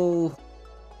 roll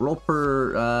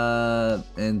for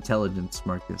intelligence,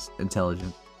 Marcus.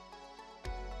 Intelligence.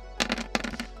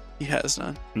 He has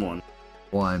none. 1.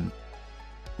 1.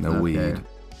 no Okay. weed.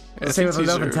 I Let's say think with these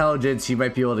enough are- intelligence, you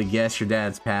might be able to guess your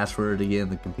dad's password again in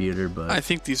the computer, but I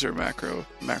think these are macro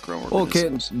Well,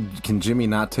 organisms. can Jimmy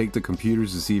not take the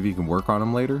computers to see if he can work on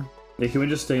them later? Hey, can we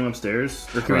just take him upstairs?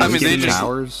 Or can we I just mean, get they him- just-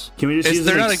 Towers. Can we just use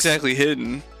They're an not exactly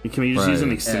hidden. Can we just use an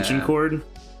Right. extension Yeah. cord?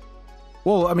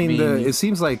 Well, I mean, I mean- it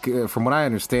seems like from what I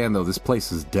understand, though, this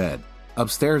place is dead.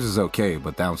 upstairs is okay,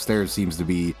 but downstairs seems to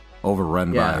be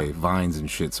overrun by vines and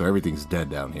shit, so everything's dead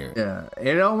down here. Yeah,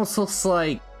 it almost looks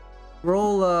like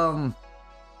roll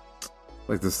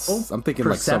like this. I'm thinking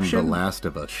perception? like some The Last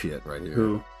of Us shit right here.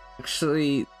 Who?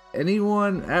 Actually,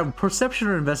 anyone perception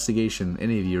or investigation?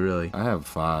 Any of you really? I have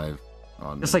 5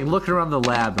 on. Just like looking around the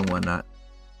lab and whatnot.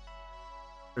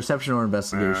 Perception or I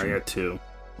investigation? got 2.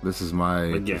 This is my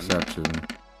Again. perception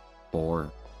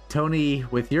 4. Tony,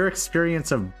 with your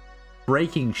experience of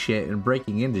breaking shit and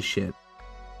breaking into shit,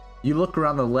 you look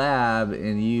around the lab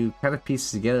and you kind of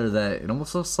piece together that it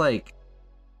almost looks like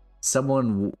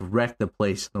someone wrecked the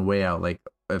place on the way out. Like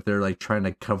if they're like trying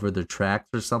to cover their tracks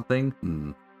or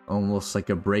something, almost like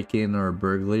a break-in or a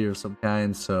burglary of some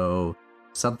kind. So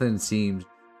something seems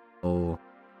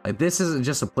like this isn't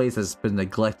just a place that's been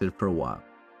neglected for a while.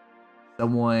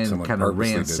 Someone kind of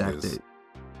ransacked it.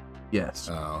 Yes.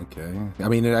 Oh, okay. I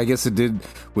mean, I guess it did,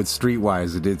 with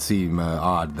Streetwise, it did seem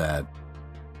odd that,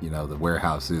 you know, the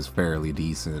warehouse is fairly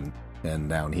decent, and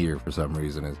down here, for some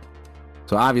reason, is.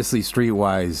 So obviously,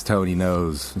 Streetwise, Tony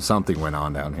knows something went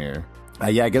on down here.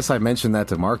 Yeah, I guess I mentioned that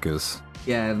to Marcus.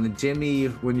 Yeah, and Jimmy,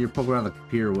 when you're poking around the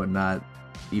computer and whatnot,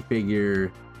 you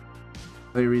figure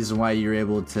the only reason why you're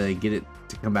able to get it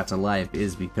to come back to life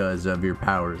is because of your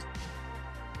powers.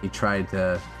 You tried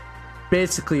to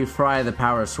basically fry the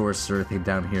power source or everything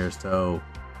down here, so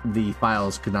the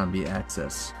files could not be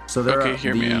accessed. So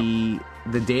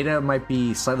the data might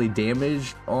be slightly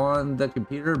damaged on the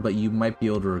computer, but you might be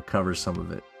able to recover some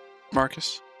of it.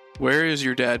 Marcus, where is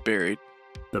your dad buried?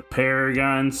 The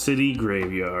Paragon City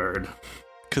Graveyard.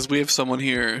 Because we have someone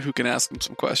here who can ask him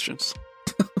some questions.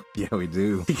 Yeah, we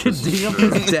do. You can dig up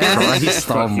his dad. Christ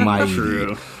almighty.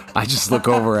 True. I just look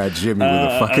over at Jimmy with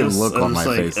a fucking look on my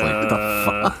face like, what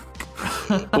the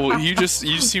fuck? Well, you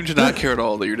seem to not care at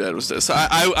all that your dad was dead. So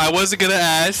I wasn't gonna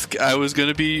ask. I was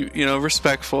gonna be,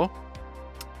 respectful.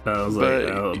 I was but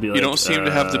like, I'll be you like, don't seem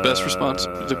to have the best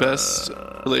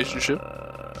relationship.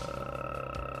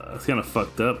 It's kind of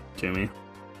fucked up, Jimmy.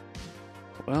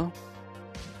 Well,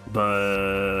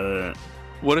 but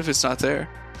what if it's not there?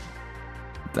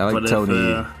 I like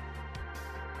Tony.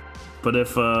 But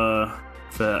if I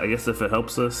guess if it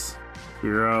helps us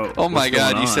figure out. Oh my what's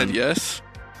god, going you on. said yes.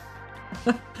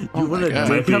 You want to God. dig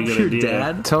Might up be a your good idea.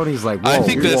 dad? Tony's like, whoa, I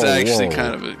think that's whoa, actually whoa.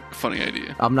 kind of a funny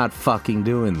idea. I'm not fucking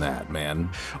doing that, man.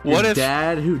 What Your if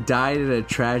dad who died in a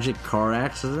tragic car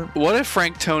accident? What if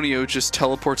Frank Tonio just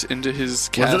teleports into his Was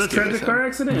casket? it a tragic with him? car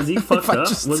accident? Is he fucked If I up?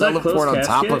 just Was that teleport closed on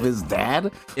top casket? of his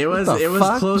dad? It was What the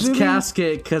fuck, closed Jimmy?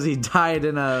 casket because he died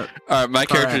in a. All right, my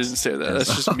character Correct. doesn't say that.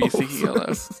 That's just me thinking out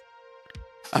loud.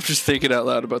 I'm just thinking out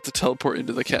loud about the teleport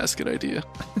into the casket idea.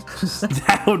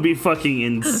 That would be fucking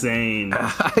insane.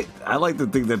 I like to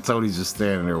think that Tony's just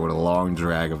standing there with a long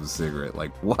drag of a cigarette.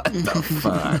 Like, what the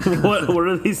fuck? What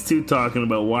are these two talking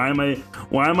about? Why am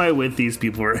I with these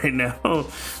people right now?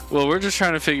 Well, we're just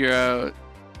trying to figure out.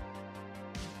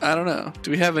 I don't know.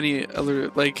 Do we have any other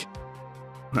like?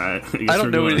 I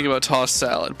don't know anything about tossed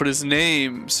salad, but his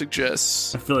name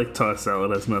suggests. I feel like tossed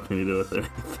salad has nothing to do with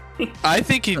it. I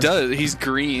think he does. He's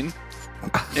green,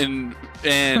 and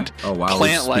Oh wow,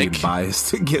 plant-like. we're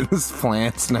biased against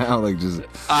plants now. Like, just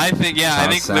I think I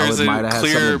think there's salad might a have had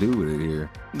clear something to do with it here.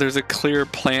 there's a clear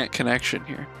plant connection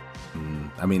here.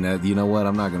 I mean, you know what?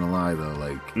 I'm not gonna lie though.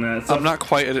 Like, Nah, so I'm not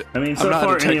quite. So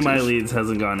far any of my leads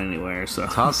hasn't gone anywhere. So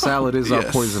tossed salad is our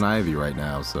Yes. poison ivy right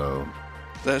now. So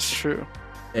That's true.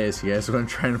 Hey, so you guys are going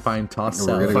to try and find tossed We're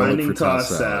salad. gonna go look finding for tossed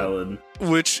tossed salad.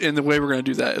 And the way we're gonna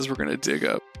do that is we're gonna dig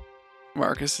up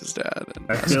Marcus's dad. And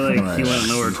I feel like he wouldn't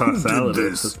know where tossed salad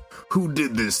is. Who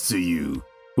did this to you?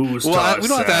 Who's well, tossed we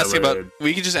don't have to ask him about. salad?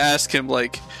 We can just ask him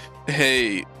like,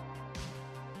 "Hey,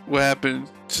 what happened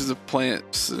to the plant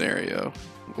scenario?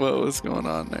 What was going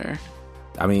on there?"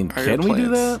 I mean, Are your can we do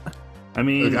plants- that? I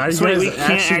mean, Look, are you so wait, guys we can't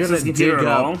actually access gonna the computer dig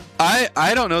at up- all.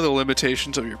 I don't know the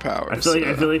limitations of your powers.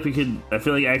 I feel like we could. I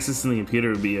feel like accessing the computer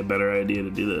would be a better idea to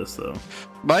do this, though.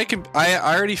 I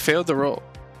already failed the roll.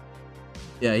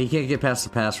 Yeah, he can't get past the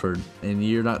password, and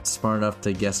you're not smart enough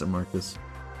to guess it, Marcus.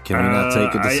 Can we not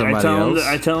take it to somebody else?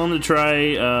 I tell him to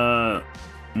try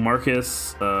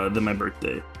Marcus, then my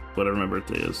birthday, whatever my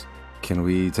birthday is. Can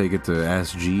we take it to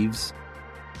Ask Jeeves?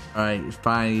 All right,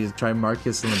 fine. You try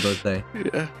Marcus on the birthday.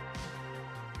 Yeah.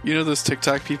 You know those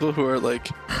TikTok people who are like,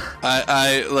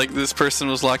 I like this person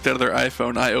was locked out of their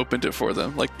iPhone. I opened it for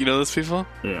them. Like, you know those people?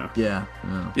 Yeah. Yeah.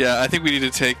 Yeah, I think we need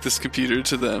to take this computer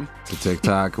to them. To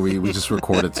TikTok. We just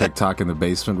recorded TikTok in the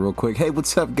basement real quick. Hey,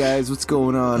 what's up, guys? What's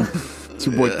going on? It's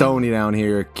your boy Tony down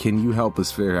here. Can you help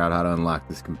us figure out how to unlock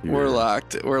this computer? We're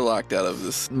locked. We're locked out of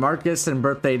this. Marcus and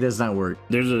birthday does not work.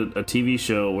 There's a TV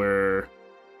show where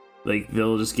like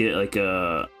they'll just get like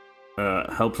a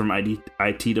help from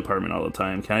IT department all the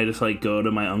time. Can I just like go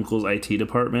to my uncle's IT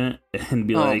department and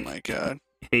be like, oh my god,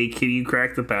 hey, can you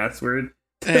crack the password?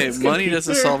 hey, money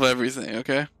doesn't solve everything,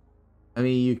 okay? I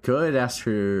mean, you could ask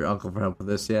your uncle for help with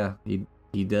this. Yeah,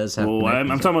 he does have. Well,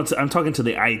 I'm talking to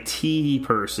the IT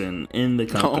person in the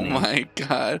company. Oh my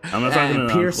god, I'm not talking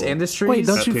to Pierce uncle. Industries. Wait,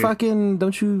 don't you Pierce. fucking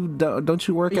don't you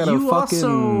work at a You fucking?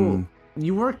 also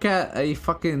you work at a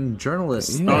fucking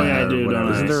journalist. Yeah. Oh yeah, I or do. whatever.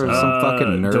 Don't I? Isn't there some fucking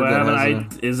nerd Do I have that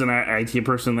has is an IT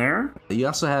person there? You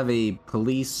also have a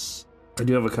police. I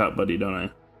do have a cop buddy, don't I?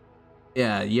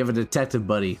 Yeah, you have a detective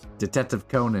buddy, Detective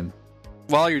Conan.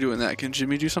 while you're doing that, can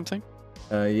Jimmy do something?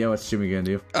 Yeah, what's Jimmy gonna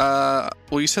do?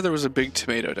 Well, you said there was a big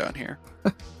tomato down here.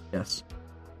 Yes.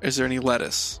 Is there any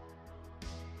lettuce?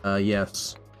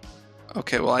 Yes.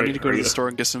 Okay, well, I need to go to the store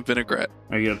and get some vinaigrette.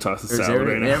 Are you gonna toss the There's salad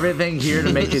right now? everything here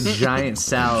to make a giant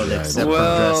salad except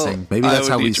Well, for dressing. Maybe I that's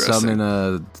would how need we dressing. summon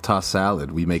a tossed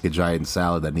salad. We make a giant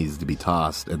salad that needs to be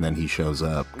tossed, and then he shows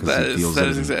up That he is feels that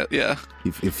it. is exact. Yeah,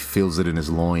 He feels it in his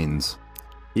loins.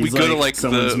 He's we go to, like,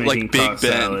 someone's the- making like, Big tossed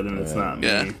Ben. salad and it's not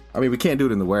Yeah. me. I mean, we can't do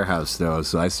it in the warehouse though,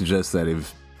 so I suggest that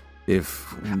if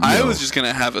I you know, was just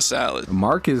gonna have a salad.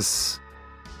 Marcus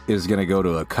is gonna go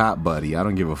to a cop buddy. I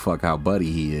don't give a fuck how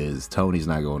buddy he is. Tony's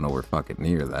not going nowhere fucking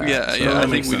near that. Yeah, So, yeah. I That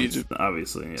think makes we need sense, to.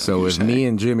 obviously. Yeah. So if saying. me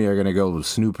and Jimmy are gonna go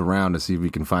snoop around to see if we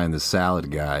can find the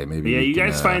salad guy, maybe yeah, we you can,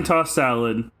 guys find tossed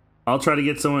salad. I'll try to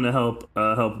get someone to help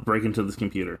break into this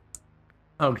computer.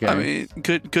 Okay. I mean,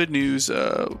 good news,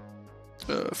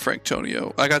 Frank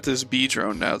Tonio. I got this bee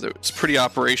drone now that's pretty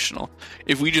operational.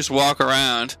 If we just walk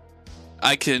around,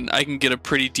 I can get a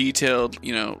pretty detailed,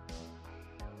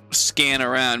 scan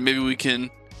around. Maybe we can,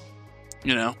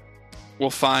 we'll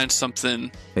find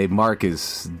something. Hey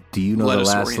Marcus, do you know the last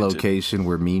Lettuce-oriented. location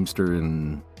where Memester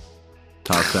and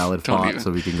tossed salad Don't fought, even-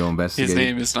 so we can go investigate? His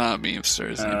name is not Memester.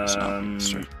 His name is not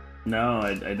Memester. No,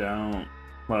 I don't.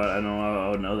 Well, I don't know. I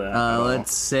would know that. at all.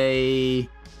 let's say,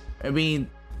 I mean,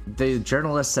 the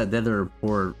journalists that did the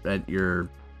report at your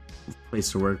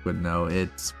place to work would know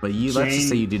it's. But let's just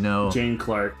say you do know Jane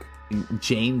Clark.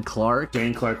 Jane Clark.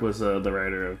 Jane Clark was the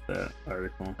writer of that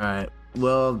article. All right.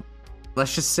 Well,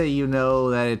 let's just say you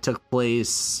know that it took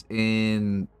place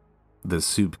in. The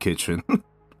soup kitchen. I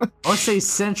want to say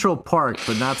Central Park,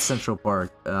 but not Central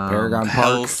Park. Paragon Park.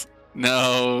 Health.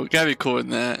 No, gotta be cooler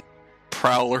than that.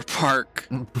 Prowler Park.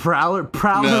 Prowler No,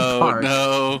 Park.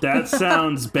 no. That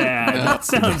sounds bad. That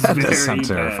sounds very That sounds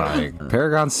bad. terrifying.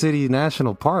 Paragon City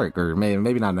National Park, or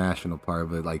maybe not National Park,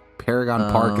 but like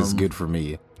Paragon Park is good for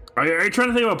me. Are you trying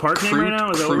to think of a park name right now?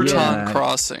 Is that what we're Crouton doing? Yeah.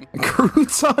 Crossing.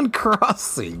 Crouton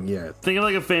Crossing, yes. Think of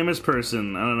like a famous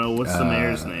person. I don't know. What's the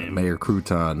mayor's name? Mayor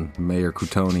Crouton, Mayor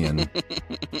Croutonian.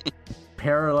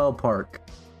 Parallel Park.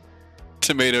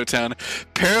 Tomato Town.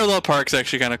 Parallel Park's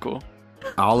actually kind of cool.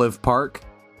 Olive Park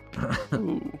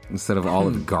Ooh, instead of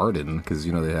Olive Garden, because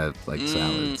they have like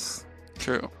salads.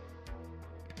 true.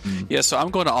 Yeah, so I'm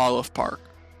going to Olive Park.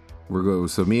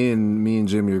 So me and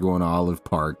Jimmy are going to Olive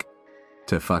Park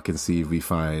to fucking see if we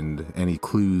find any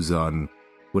clues on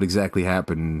what exactly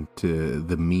happened to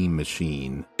the meme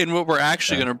machine. And what we're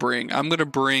actually going to bring, I'm going to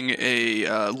bring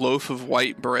a loaf of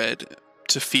white bread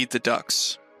to feed the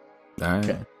ducks. All right.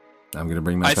 Okay. I'm gonna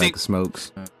bring my I pack think- of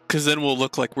smokes. Because then we'll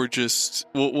look like we're just,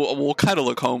 we'll kind of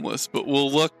look homeless, but we'll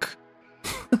look,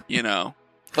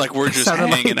 like we're just Sounded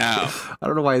hanging like- out. I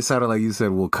don't know why it sounded like you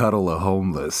said we'll cuddle a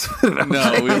homeless.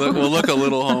 No, we'll look a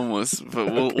little homeless,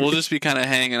 but we'll just be kind of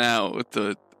hanging out with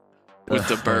the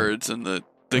birds and the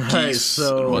geese Alright, and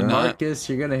so whatnot. Marcus,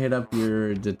 you're gonna hit up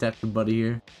your detective buddy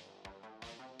here.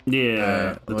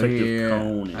 Yeah, Well, Detective here,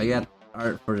 Conan. I got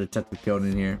art for Detective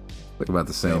Conan here. Like about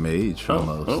the same age,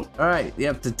 almost. Oh, All right,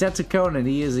 yep, Detective Conan.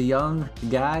 He is a young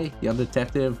guy, young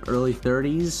detective, early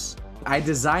 30s. I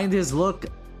designed his look.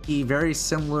 He very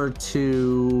similar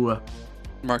to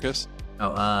Marcus?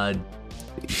 Yeah,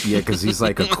 because he's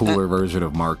like a cooler version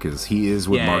of Marcus. He is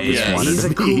what Marcus yeah, wanted he's to a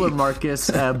be. cooler Marcus,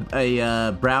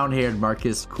 a brown-haired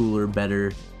Marcus, cooler,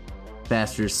 better,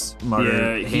 faster,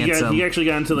 smarter, yeah, handsome. he actually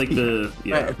got into like the.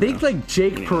 Yeah, I think like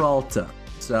Jake Anyway. Peralta.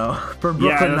 So from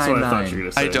yeah, Brooklyn that's what I thought you Nine-Nine. were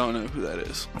gonna say. I don't know who that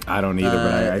is. I don't either,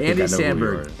 but I think Andy I know who you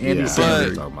Samberg. are. Andy Yeah, I know Samberg. what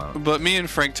you're talking about. But me and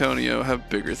Frank Tonio have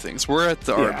bigger things. We're at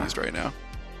the Yeah. Arby's right now.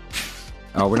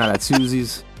 Oh, we're not at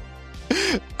Susie's?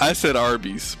 I said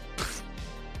Arby's.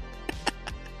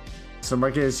 So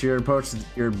Marcus, your approach to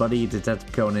your buddy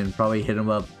Detective Conan, probably hit him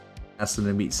up, ask him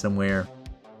to meet somewhere,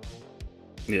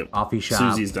 Yep. coffee shop,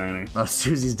 Susie's Diner.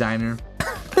 Susie's Diner.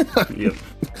 Yep.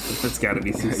 It's got to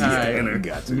be Susie's All right. Diner.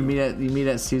 Got You to. meet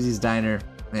at Susie's Diner,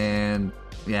 and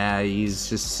yeah, he's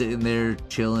just sitting there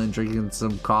chilling, drinking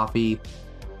some coffee.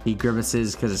 He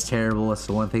grimaces because it's terrible. That's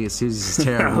the one thing that Susie's is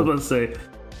I was terrible. about to say,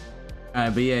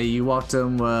 Alright, but yeah, you walked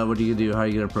him. What are you gonna do? How are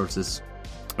you gonna approach this?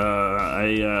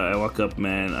 I walk up,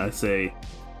 man. I say,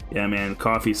 yeah, man,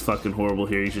 coffee's fucking horrible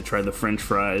here. You should try the French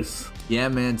fries. Yeah,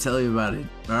 man, tell me about it.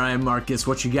 Alright, Marcus,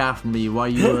 what you got for me? Why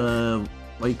you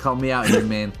call me out here,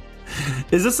 man?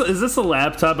 Is this a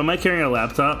laptop? Am I carrying a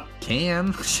laptop?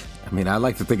 Can. I mean, I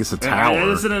like to think it's a tower. I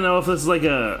just didn't know if this is like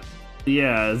a.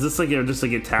 Yeah, is this like just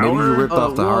like a tower? Maybe you ripped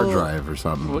off the hard well, drive or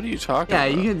something. What are you talking Yeah,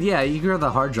 about? you can grab the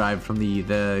hard drive from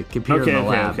the computer in the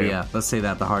lab. Yeah, let's say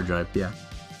that, the hard drive, yeah.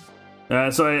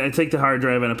 So I take the hard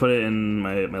drive and I put it in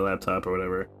my laptop or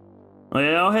whatever.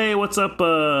 Oh, hey, what's up,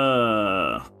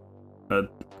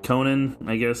 Conan,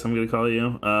 I guess I'm gonna call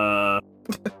you. I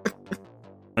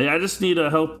just need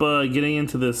help getting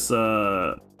into this,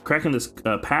 cracking this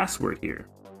password here.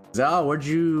 Oh, where'd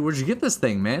you get this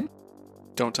thing, man?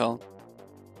 Don't tell him.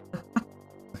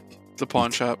 The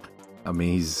pawn shop. I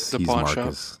mean, he's pawn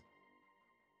Marcus.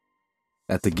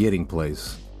 At the getting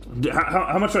place.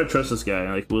 How much do I trust this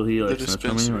guy? Like, will he like The snitch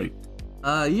on me? dispensary.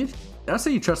 Like, I'd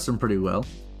say you trust him pretty well.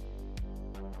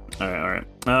 all right.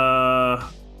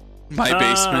 My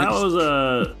basement.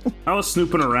 I was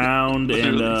snooping around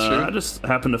and Literally true. I just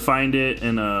happened to find it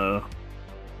in a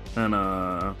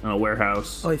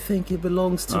warehouse. I think it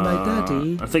belongs to my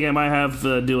daddy. I think I might have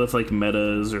to do with like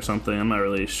metas or something. I'm not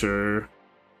really sure,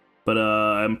 but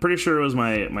I'm pretty sure it was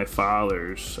my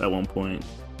father's at one point.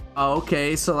 Oh,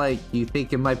 okay, so like you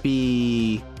think it might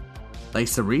be like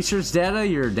some research data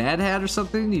your dad had or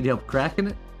something? Need help cracking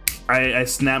it? I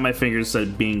snapped my fingers and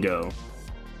said bingo,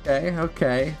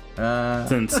 Okay.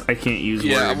 since I can't use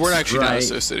Yeah, words. we're actually not Right.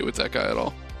 associated with that guy at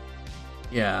all.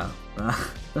 Yeah.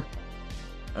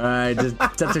 Alright,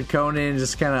 Detective Conan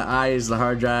just kind of eyes the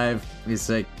hard drive. He's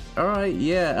like, alright,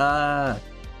 yeah,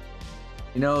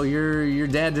 your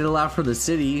dad did a lot for the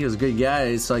city. He was a good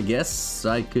guy, so I guess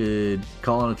I could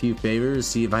call on a few favors,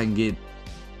 see if I can get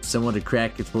someone to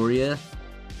crack it for you.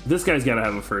 This guy's got to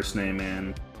have a first name,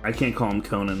 man. I can't call him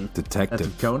Conan. Detective.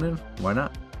 Detective Conan? Why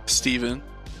not? Steven.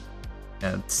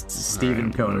 Yeah, it's Stephen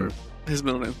Alright, Conan. whatever. His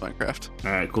middle name's Minecraft.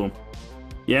 All right, cool.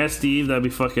 Yeah, Steve, that'd be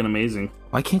fucking amazing.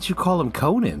 Why can't you call him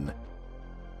Conan?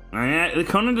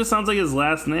 Conan just sounds like his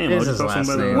last name. It I is would just his call last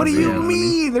somebody name. What do you Yeah.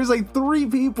 mean? There's like 3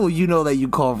 people you know that you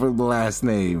call for the last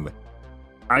name.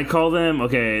 I call them.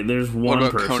 Okay, there's What one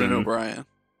about person. Conan O'Brien?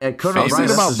 Yeah, Conan I was O'Brien, thinking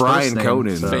that's about his Brian first name,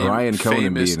 Conan. so- Brian Conan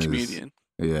famous being his- comedian.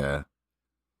 Yeah.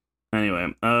 Anyway,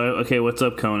 okay, what's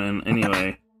up, Conan?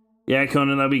 Anyway, yeah,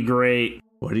 Conan, that'd be great.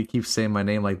 Why do you keep saying my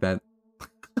name like that?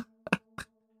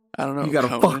 I don't know. You got a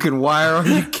Conan. fucking wire on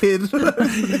you, kid.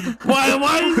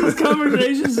 Why is this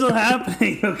conversation still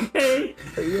happening? Okay.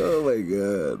 Oh my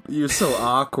god. You're so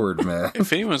awkward, man.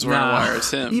 If anyone's wearing Nah. a wire,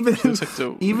 it's him. Even He looks like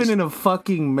the- even in a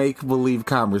fucking make-believe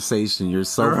conversation, you're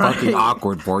so Right. fucking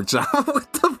awkward, pork chop.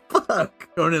 What the fuck?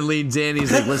 Conan leans in,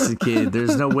 he's like, listen, kid,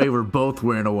 there's no way we're both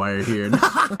wearing a wire here.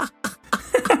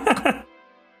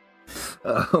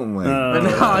 Oh my But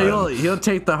god. no, he'll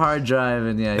take the hard drive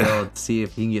and yeah, he'll see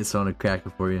if he can get someone to crack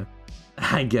it for you.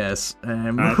 I guess.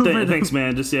 Thanks,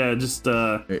 man. Just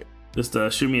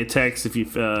shoot me a text if you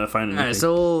find anything. Alright,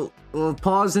 so we'll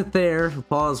pause it there. We'll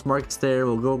pause Marcus there.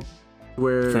 We'll go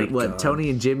where Thank God.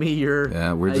 Tony and Jimmy, you're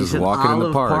Yeah, we're you just said walking in the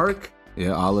Olive park.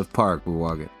 Yeah, Olive Park. We're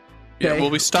walking. Yeah, Okay. well,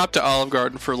 we stopped at Olive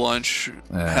Garden for lunch,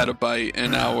 Yeah. had a bite,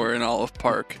 and now we're in Olive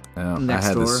Park. Yeah, Next I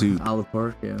had door, the soup. Olive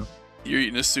Park, yeah. You're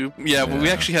eating a soup? Yeah, well, we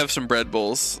Yeah. actually have some bread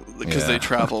bowls because Yeah. they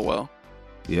travel well.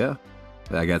 Yeah,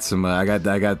 I got some. I got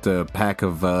the pack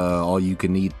of all you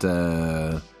can eat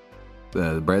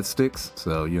breadsticks.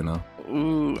 So you know.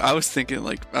 Ooh, I was thinking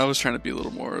I was trying to be a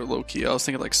little more low key. I was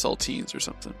thinking like saltines or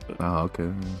something. But Oh, okay.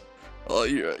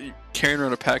 you're carrying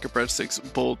around a pack of breadsticks,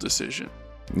 bold decision.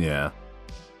 Yeah.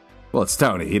 Well, it's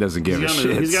Tony. He doesn't give a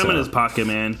shit. He's got them in so- his pocket,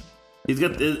 man. He's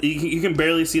got. You can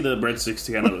barely see the breadsticks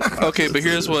sticking out of his pocket. Okay, but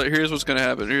here's what's gonna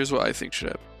happen. Here's what I think should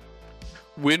happen.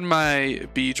 When my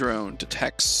bee drone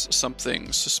detects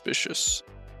something suspicious,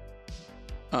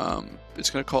 it's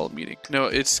gonna call a meeting. No,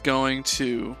 it's going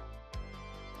to.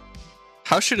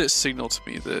 How should it signal to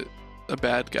me that a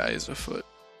bad guy is afoot?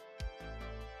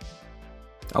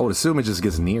 I would assume it just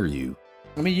gets near you.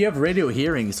 I mean, you have radio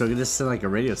hearing, so it just sound like a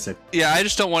radio signal. Yeah, I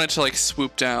just don't want it to like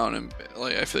swoop down, and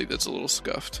like I feel like that's a little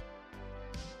scuffed.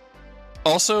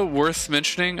 Also, worth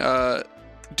mentioning,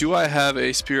 do I have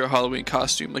a Spirit Halloween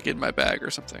costume like in my bag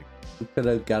or something? You could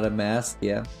have got a mask,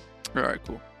 yeah. All right,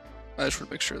 cool. I just want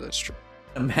to make sure that's true.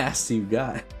 A mask you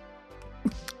got.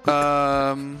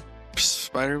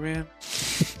 Spider-Man.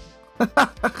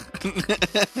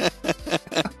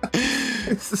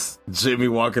 Jimmy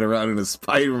walking around in a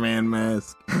Spider-Man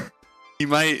mask. He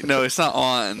might. No, it's not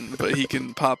on, but he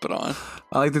can pop it on.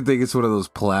 I like to think it's one of those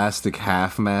plastic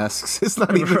half masks. It's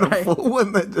not even a full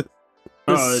one. That just,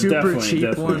 Oh, super definitely, cheap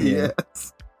definitely. one.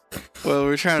 yes. Well,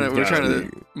 we're trying Gotta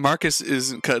to. Marcus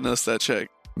isn't cutting us that check.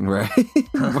 Right.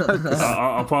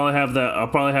 I'll probably have that. I'll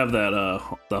probably have that.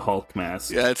 The Hulk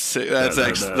mask. Yeah, that's sick. That's That-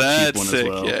 actually that cheap that's one as sick.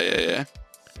 well. Yeah.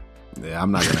 Yeah,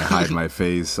 I'm not gonna hide my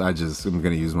face. I'm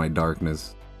gonna use my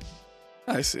darkness.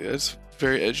 I see. That's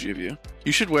very edgy of you.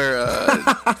 You should wear.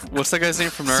 What's that guy's name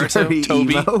from It's Naruto? very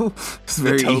Toby. emo. It's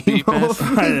very Toby emo.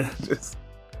 mask. Just-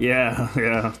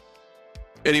 Yeah.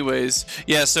 Anyways,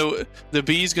 yeah. So the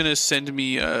bee's gonna send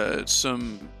me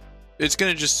some. It's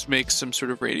gonna just make some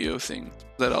sort of radio thing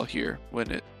that I'll hear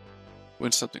when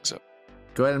something's up.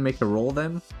 Go ahead and make a roll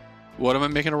then. What am I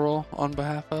making a roll on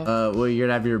behalf of? Well, you're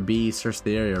gonna have your bee search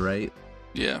the area, right?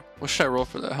 Yeah. What should I roll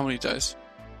for that? How many dice?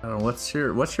 I don't know. What's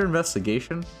your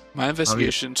investigation? My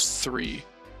investigation's 3.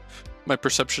 My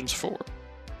perception's 4.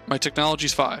 My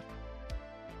technology's 5.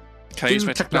 Can I use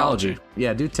my technology?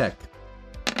 Yeah, do tech.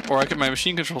 Or I can my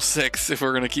machine control 6 if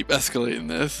we're gonna keep escalating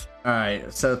this. All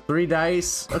right, so 3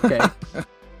 dice. Okay.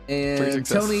 And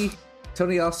success.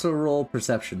 Tony also roll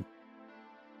perception.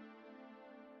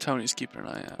 Tony's keeping an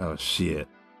eye out. Oh shit.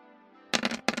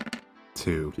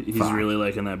 2. He's Fuck. really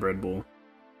liking that bread bowl.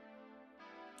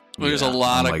 Well, there's a Yeah,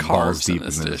 lot I'm, of like, carbs balls in deep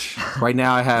this in this. dish. Right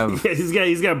now I have Yeah,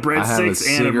 he's got I breadsticks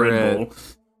have a and a bread cigarette. bowl.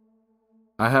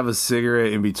 I have a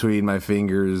cigarette in between my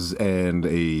fingers and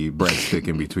a breadstick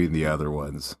in between the other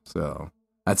ones. So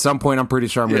at some point, I'm pretty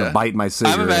sure I'm Yeah. gonna bite my I'm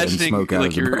cigarette and imagining smoke out like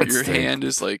of the your breadstick. hand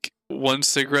is like one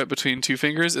cigarette between 2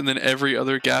 fingers, and then every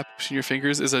other gap between your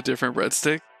fingers is a different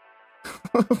breadstick.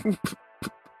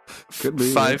 Could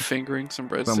be 5 yeah. fingering some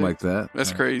breadsticks. Something like that.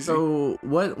 That's Yeah. crazy. So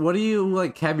what do you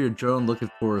like have your drone looking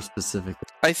for specifically?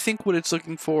 I think what it's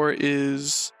looking for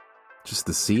is Just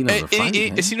the scene of the fight.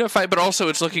 man. it's a fight, but also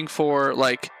it's looking for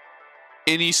like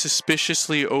any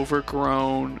suspiciously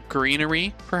overgrown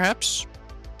greenery, perhaps.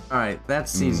 All right,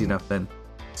 that's easy enough then.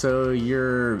 So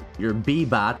your bee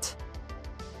bot,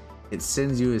 it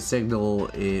sends you a signal.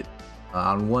 It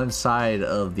on one side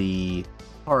of the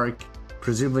park,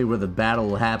 presumably where the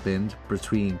battle happened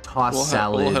between Toss We'll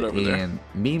Salad head over there. and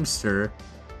Memester,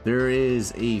 there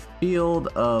is a field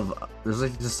of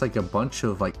just like a bunch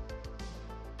of like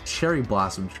cherry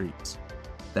blossom trees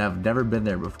that have never been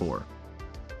there before.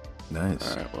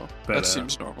 Nice. All right, well, But, that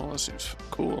seems normal. That seems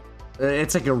cool.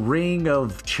 It's like a ring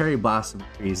of cherry blossom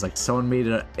trees. Like someone made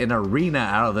an arena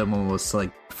out of them, almost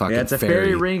like Fucking yeah, it's a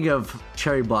fairy ring of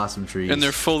cherry blossom trees. And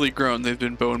they're fully grown. They've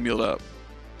been bone mealed up.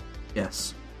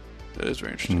 yes. That is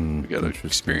very interesting. We got an Interesting.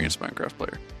 experienced Minecraft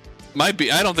player. My bee.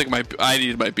 I don't think I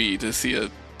needed my bee to see a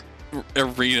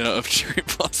arena of cherry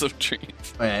blossom trees.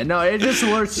 Oh, yeah, no, it just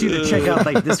alerts you to check out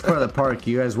like this part of the park.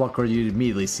 You guys walk over, you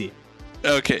immediately see it.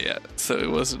 Okay, yeah. So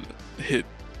it wasn't hit.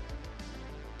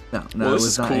 No, Well, it this was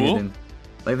is not cool. hidden.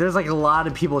 Like there's like a lot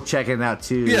of people checking it out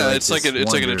too. Yeah, like, it's like just an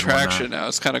wondering an and attraction whatnot. now.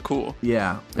 It's kind of cool.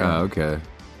 Yeah. Oh, okay.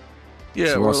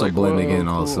 Yeah, So we're also like, blending whoa, in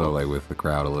also cool. like with the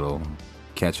crowd a little,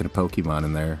 catching a Pokemon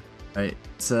in there. All right.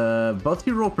 So both of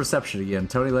you roll perception again.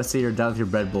 Tony, let's say you're done with your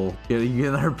bread bowl. You get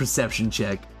another perception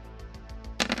check.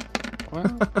 Well,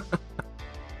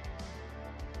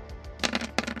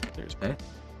 there's Okay.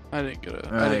 I didn't get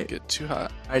All I right. didn't get too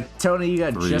hot. All right, Tony, you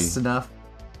got 3. just enough.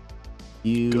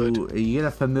 You get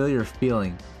a familiar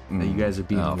feeling that you guys are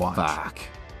being Oh, watched. fuck.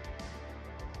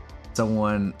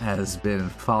 Someone has been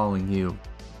following you,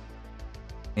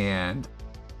 and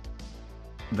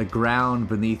the ground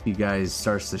beneath you guys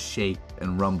starts to shake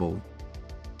and rumble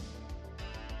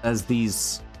as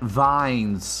these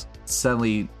vines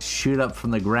suddenly shoot up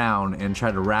from the ground and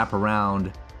try to wrap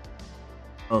around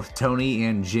both Tony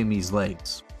and Jimmy's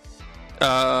legs.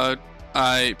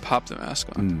 I popped the mask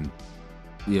on.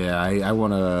 Yeah, I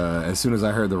want to. As soon as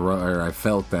I heard or I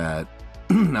felt that,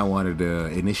 I wanted to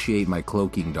initiate my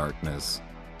cloaking darkness,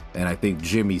 and I think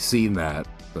Jimmy seen that.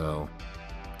 So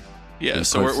Yeah, he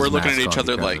so puts we're his looking at mask each on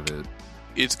other because like of it.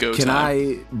 it's go Can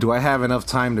time. do I have enough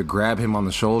time to grab him on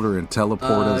the shoulder and teleport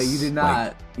us? You did like,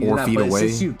 not. You 4 did not, feet but away?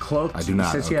 Since you cloaked, I do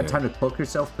not, Since you had okay. time to cloak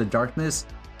yourself in the darkness,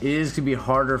 it is going to be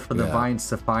harder for the Yeah. vines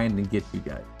to find and get you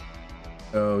guys.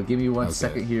 So give me one Okay.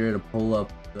 second here to pull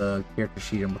up the character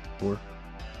sheet I'm looking for.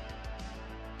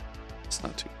 It's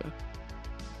not too bad.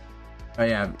 Oh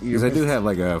yeah, Because I do have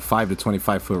like a 5 to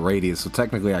 25 foot radius, so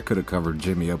technically I could have covered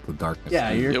Jimmy up with darkness.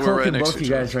 Yeah, too. you're Yeah, we're right cloaking next both to you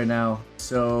each guys right now.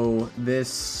 So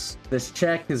this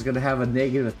check is gonna have a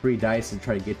 -3 dice and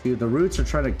try to get you. The roots are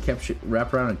trying to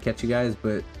wrap around and catch you guys,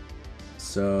 but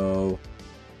so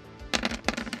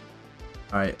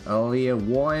all right, only a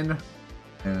 1,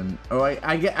 and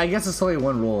I guess it's only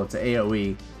one roll. It's an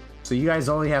AOE, So you guys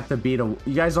only have to beat a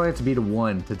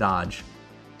 1 to dodge.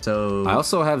 So I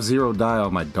also have 0 die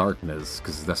on my darkness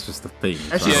because that's just the thing.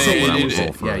 Actually, So I don't know what I would roll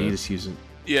you for it. just use it.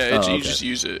 Yeah, Oh, you okay. just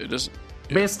use it. It doesn't.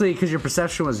 Basically, because your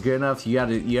perception was good enough, you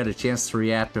had a chance to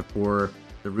react before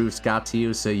the roots got to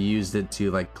you, so you used it to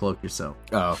like cloak yourself.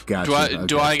 Oh, gotcha.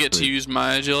 Do I get to use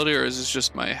my agility, or is this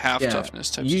just my half toughness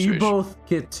type situation? You both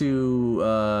get to.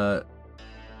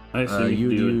 I assume you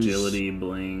do use- agility,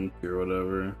 blink, or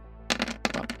whatever.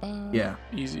 Yeah.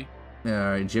 Easy. All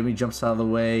right, Jimmy jumps out of the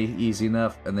way, easy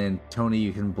enough, and then Tony,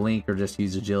 you can blink or just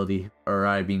use agility, or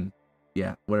I mean,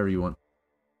 yeah, whatever you want.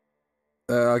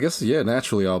 I guess, yeah,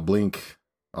 naturally I'll blink.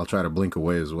 I'll try to blink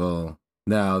away as well.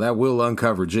 Now, that will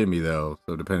uncover Jimmy, though,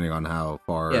 so depending on how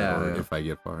far or if I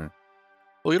get far.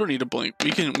 Well, you don't need to blink.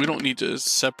 We don't need to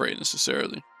separate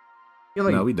necessarily.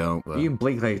 No, we don't. You can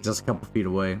blink like just a couple feet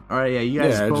away. All right, yeah, you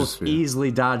guys both easily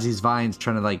dodge these vines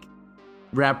trying to like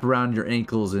wrap around your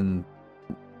ankles and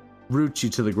root you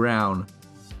to the ground.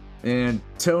 And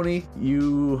Tony,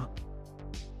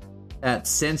 that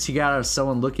sense you got of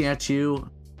someone looking at you.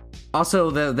 Also,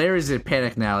 there is a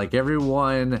panic now. Like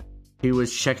everyone who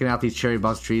was checking out these cherry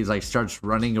box trees like starts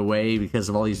running away because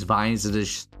of all these vines that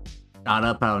just shot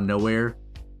up out of nowhere.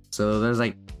 So there's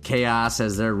like chaos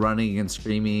as they're running and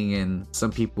screaming, and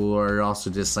some people are also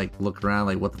just like looking around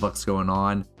like what the fuck's going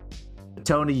on.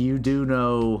 Tony, you do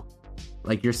know,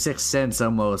 like your sixth sense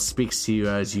almost speaks to you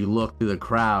as you look through the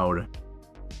crowd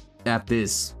at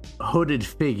this hooded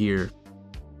figure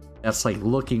that's like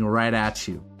looking right at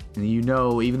you. And you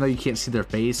know, even though you can't see their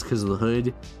face because of the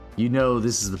hood, you know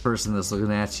this is the person that's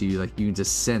looking at you. Like you can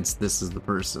just sense this is the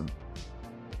person.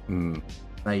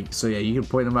 Like, so yeah, you can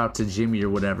point them out to Jimmy or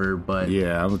whatever, but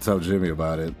yeah, I'm gonna tell Jimmy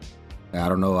about it. I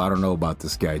don't know about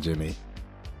this guy, Jimmy.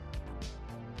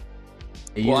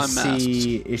 You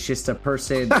see, it's just a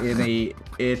person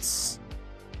it's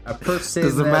a person.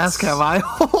 Does the mask have eye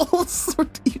holes? Or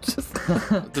do you just...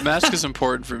 The mask is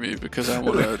important for me because I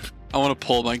want to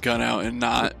pull my gun out and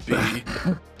not be.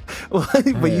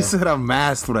 But you said I'm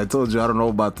masked when I told you I don't know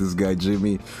about this guy,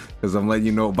 Jimmy, because I'm letting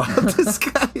you know about this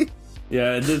guy.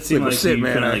 Yeah, it did seem like you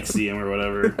man, couldn't like see him or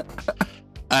whatever.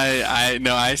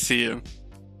 I see him.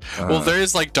 Well, there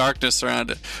is like darkness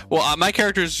around it. Well, my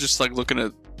character is just like looking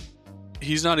at.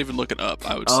 He's not even looking up,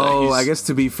 I would say. Oh, I guess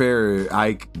to be fair,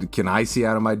 can I see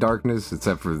out of my darkness?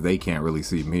 Except for they can't really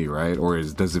see me, right? Or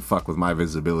does it fuck with my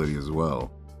visibility as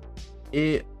well?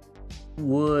 It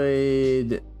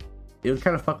would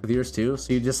kind of fuck with yours too,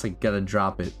 so you just like gotta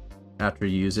drop it after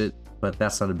you use it, but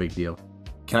that's not a big deal.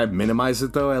 Can I minimize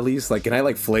it though, at least? Like, can I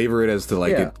like flavor it as to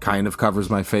like it kind of covers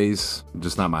my face,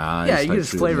 just not my eyes? Yeah, you can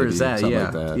just flavor it as that, Something yeah.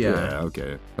 like that. Yeah,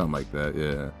 okay. Something like that,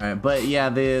 yeah. Alright, but yeah,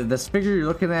 this figure you're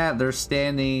looking at, they're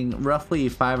standing roughly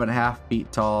 5.5 feet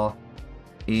tall,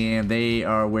 and they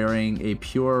are wearing a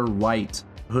pure white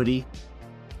hoodie.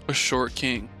 A short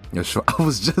king. I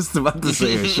was just about to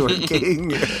say a short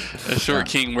king. A short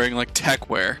king wearing like tech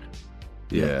wear.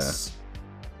 Yes.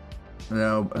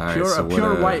 No, a Alright,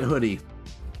 pure white hoodie.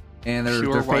 And their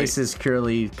Pure face is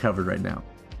purely covered right now.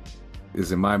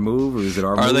 Is it my move or is it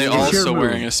our move? Are they It's your also move.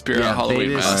 wearing a Spirit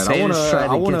Halloween mask? They I just tried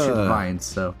to wanna- get you the vines,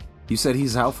 so You said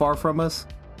he's how far from us?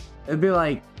 it'd be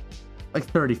like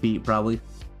 30 feet probably.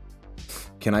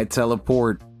 Can I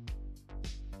teleport?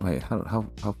 Wait, how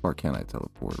far can I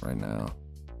teleport right now?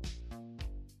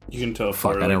 You can tell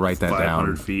Fuck, for I didn't like write that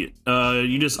 500 down. feet.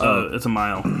 You just it's a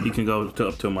mile. You can go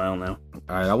up to a mile now.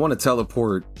 All right, I want to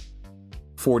teleport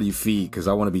 40 feet because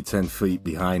I want to be 10 feet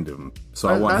behind him. So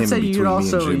I want I'd him say in you between could me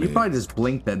and also Jimmy. you probably just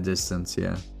blink that distance,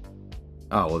 yeah.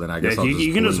 Oh, well then I guess Yeah, I'll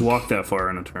you can just blink. walk that far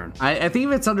in a turn. I think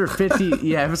if it's under 50,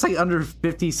 yeah, if it's like under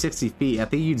 50, 60 feet, I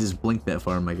think you just blink that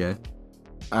far, my guy.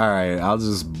 All right, I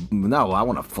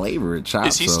want to flavor it, chop.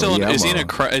 Is he so, still? yeah, Is he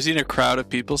in a crowd of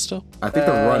people still? I think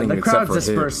they're running The except crowd's for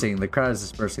dispersing. him. The crowd is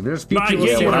dispersing. There's a few No, I people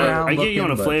get standing you. around I get you looking,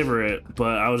 want to but- flavor it,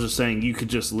 but I was just saying you could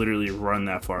just literally run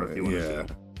that far if you wanted Yeah.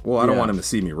 to. Well, I don't Yeah. want him to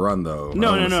see me run though.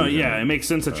 No. I wanna see him. Yeah, it makes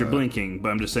sense that you're blinking, but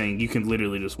I'm just saying you can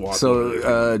literally just walk. So,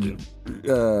 over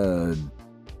there.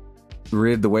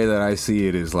 Rid, the way that I see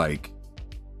it is like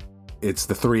it's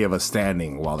the three of us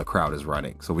standing while the crowd is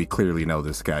running. So we clearly know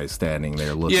this guy's standing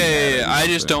there looking at it, you know I what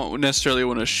just I'm saying? don't necessarily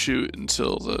want to shoot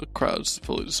until the crowd's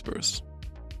fully dispersed.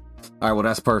 All right, well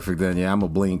that's perfect then. Yeah, I'm a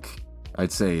blink.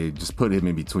 I'd say just put him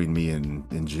in between me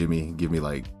and Jimmy. Give me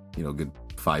like, good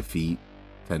 5 feet,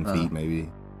 10 feet maybe.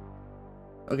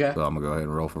 Okay. So I'm gonna go ahead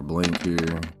and roll for blink here.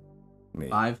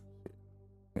 5.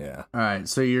 Yeah. All right.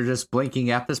 So you're just blinking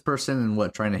at this person and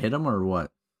what? Trying to hit him or what?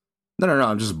 No.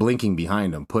 I'm just blinking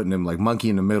behind him, putting him like monkey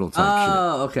in the middle type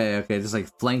Oh, okay. Just like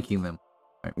flanking them.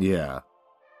 shit. Yeah.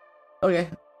 Okay.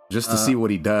 Just to see what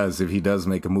he does. If he does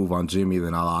make a move on Jimmy,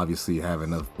 then I'll obviously have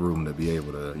enough room to be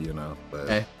able to,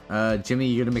 But... Okay. Jimmy,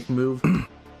 you gonna make a move?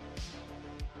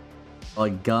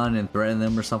 Like gun and threaten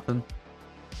them or something?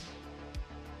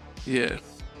 Yeah.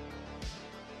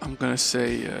 I'm gonna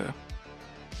say,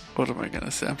 what am I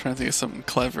gonna say? I'm trying to think of something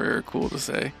clever or cool to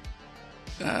say.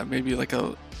 Maybe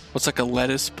what's like a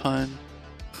lettuce pun?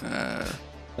 I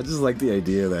just like the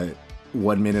idea that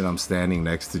 1 minute I'm standing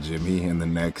next to Jimmy, and the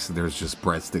next there's just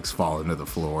breadsticks falling to the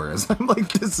floor as I'm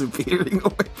like disappearing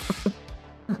away.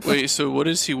 Wait, so what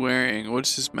is he wearing? What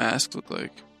does his mask look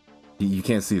like? You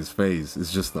can't see his face.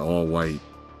 It's just the all white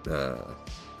hoodie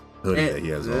that he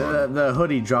has on. The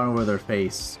hoodie drawn over their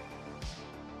face.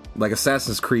 Like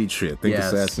Assassin's Creed shit. Think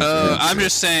Yes. Assassin's Creed. I'm shit.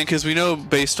 just saying because we know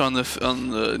based on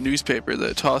the newspaper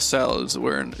that Toss Salad is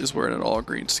wearing an all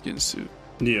green skin suit.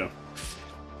 Yeah.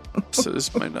 So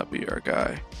this might not be our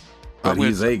guy. But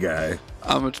he's a guy.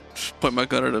 I'm gonna point my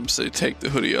gun at him and say, "Take the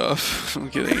hoodie off." I'm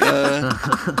kidding.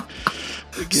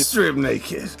 Strip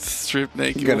naked. Strip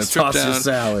naked. You're gonna Strip toss down. your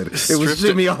salad. It Strip was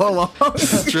Jimmy all along.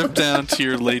 Strip down to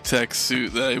your latex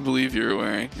suit that I believe you're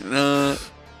wearing.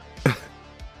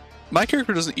 My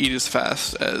character doesn't eat as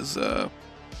fast as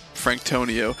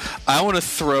Franktonio. I want to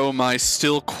throw my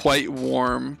still quite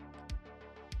warm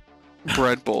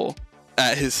bread bowl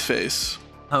at his face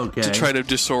Okay. to try to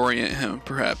disorient him,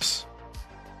 perhaps.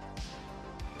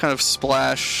 Kind of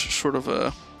splash, sort of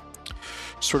a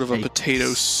Hey,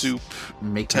 potato soup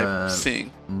Make type a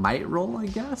thing. might roll, I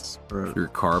guess? Or Your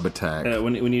carb attack.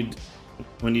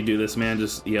 When you do this, man,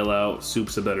 just yell out,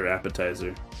 "Soup's a better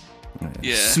appetizer."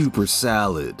 Yeah. Super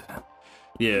salad.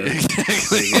 Yeah.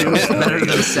 Exactly. better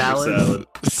than salad?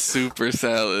 Super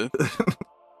salad.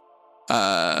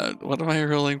 What am I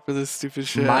rolling for this stupid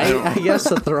shit? Might, I guess,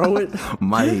 to throw it?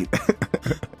 Might.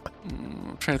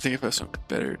 I'm trying to think if I have something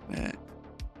better than that.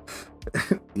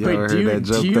 You Wait, ever do heard you, that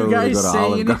joke do you though, where they guys go to say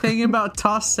Olive Garden? anything about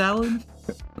tossed salad?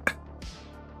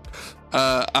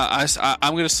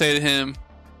 I'm gonna say to him,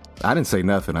 I didn't say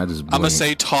nothing. I just I'm gonna blinked.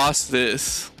 say, toss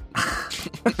this.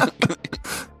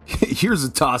 Here's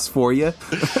a toss for you.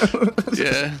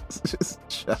 Yeah. Just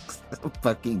chucks the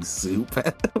fucking soup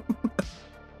at him.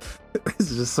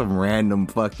 It's just some random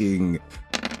Comic-Con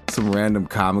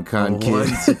kid. One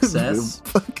success.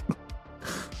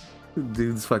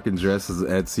 Dude's fucking dressed as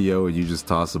Ezio, and you just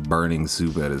toss a burning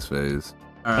soup at his face.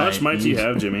 All How much right, might do you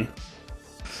have, Jimmy?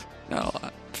 Not a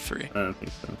lot. 3. I don't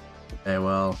think so. Okay,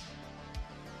 well,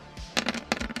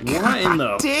 What in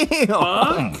the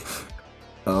Damn! fuck?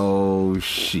 Oh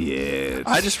shit!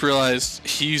 I just realized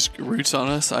he's roots on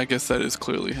us. I guess that is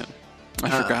clearly him.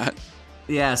 I forgot.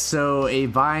 yeah, so a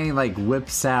vine, like,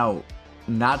 whips out,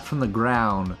 not from the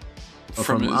ground, but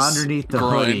from his underneath the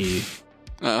groin. hoodie.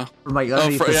 Oh. From, like,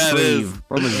 underneath the yeah, it is. sleeve.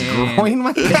 From his And- groin,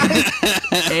 my guy.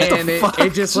 And fuck,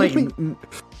 it just, like, Jimmy?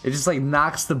 it just, like,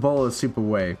 knocks the bowl of soup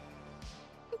away.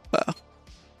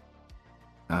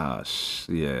 Oh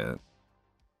yeah.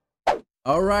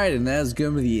 Alright, and that's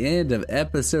going to be the end of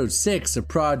episode 6 of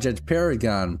Project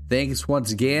Paragon. Thanks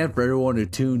once again for everyone who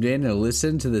tuned in and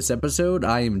listened to this episode.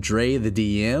 I am Dre, the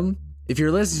DM. If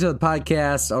you're listening to the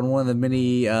podcast on one of the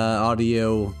many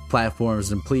audio platforms,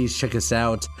 then please check us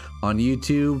out on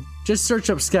YouTube. Just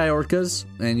search up Sky Orcas,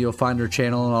 and you'll find our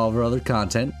channel and all of our other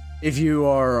content. If you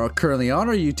are currently on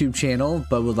our YouTube channel,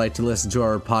 but would like to listen to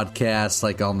our podcast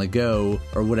like on the go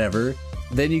or whatever,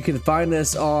 then you can find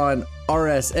us on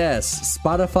RSS,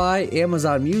 Spotify,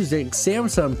 Amazon Music,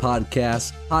 Samsung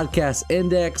Podcasts, Podcast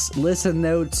Index, Listen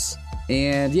Notes,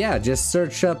 and yeah, just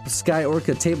search up Sky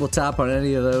Orca Tabletop on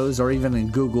any of those, or even in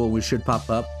Google, we should pop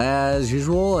up. As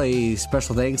usual, a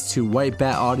special thanks to White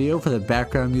Bat Audio for the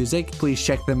background music. Please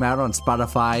check them out on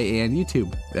Spotify and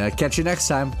YouTube. Catch you next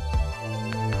time.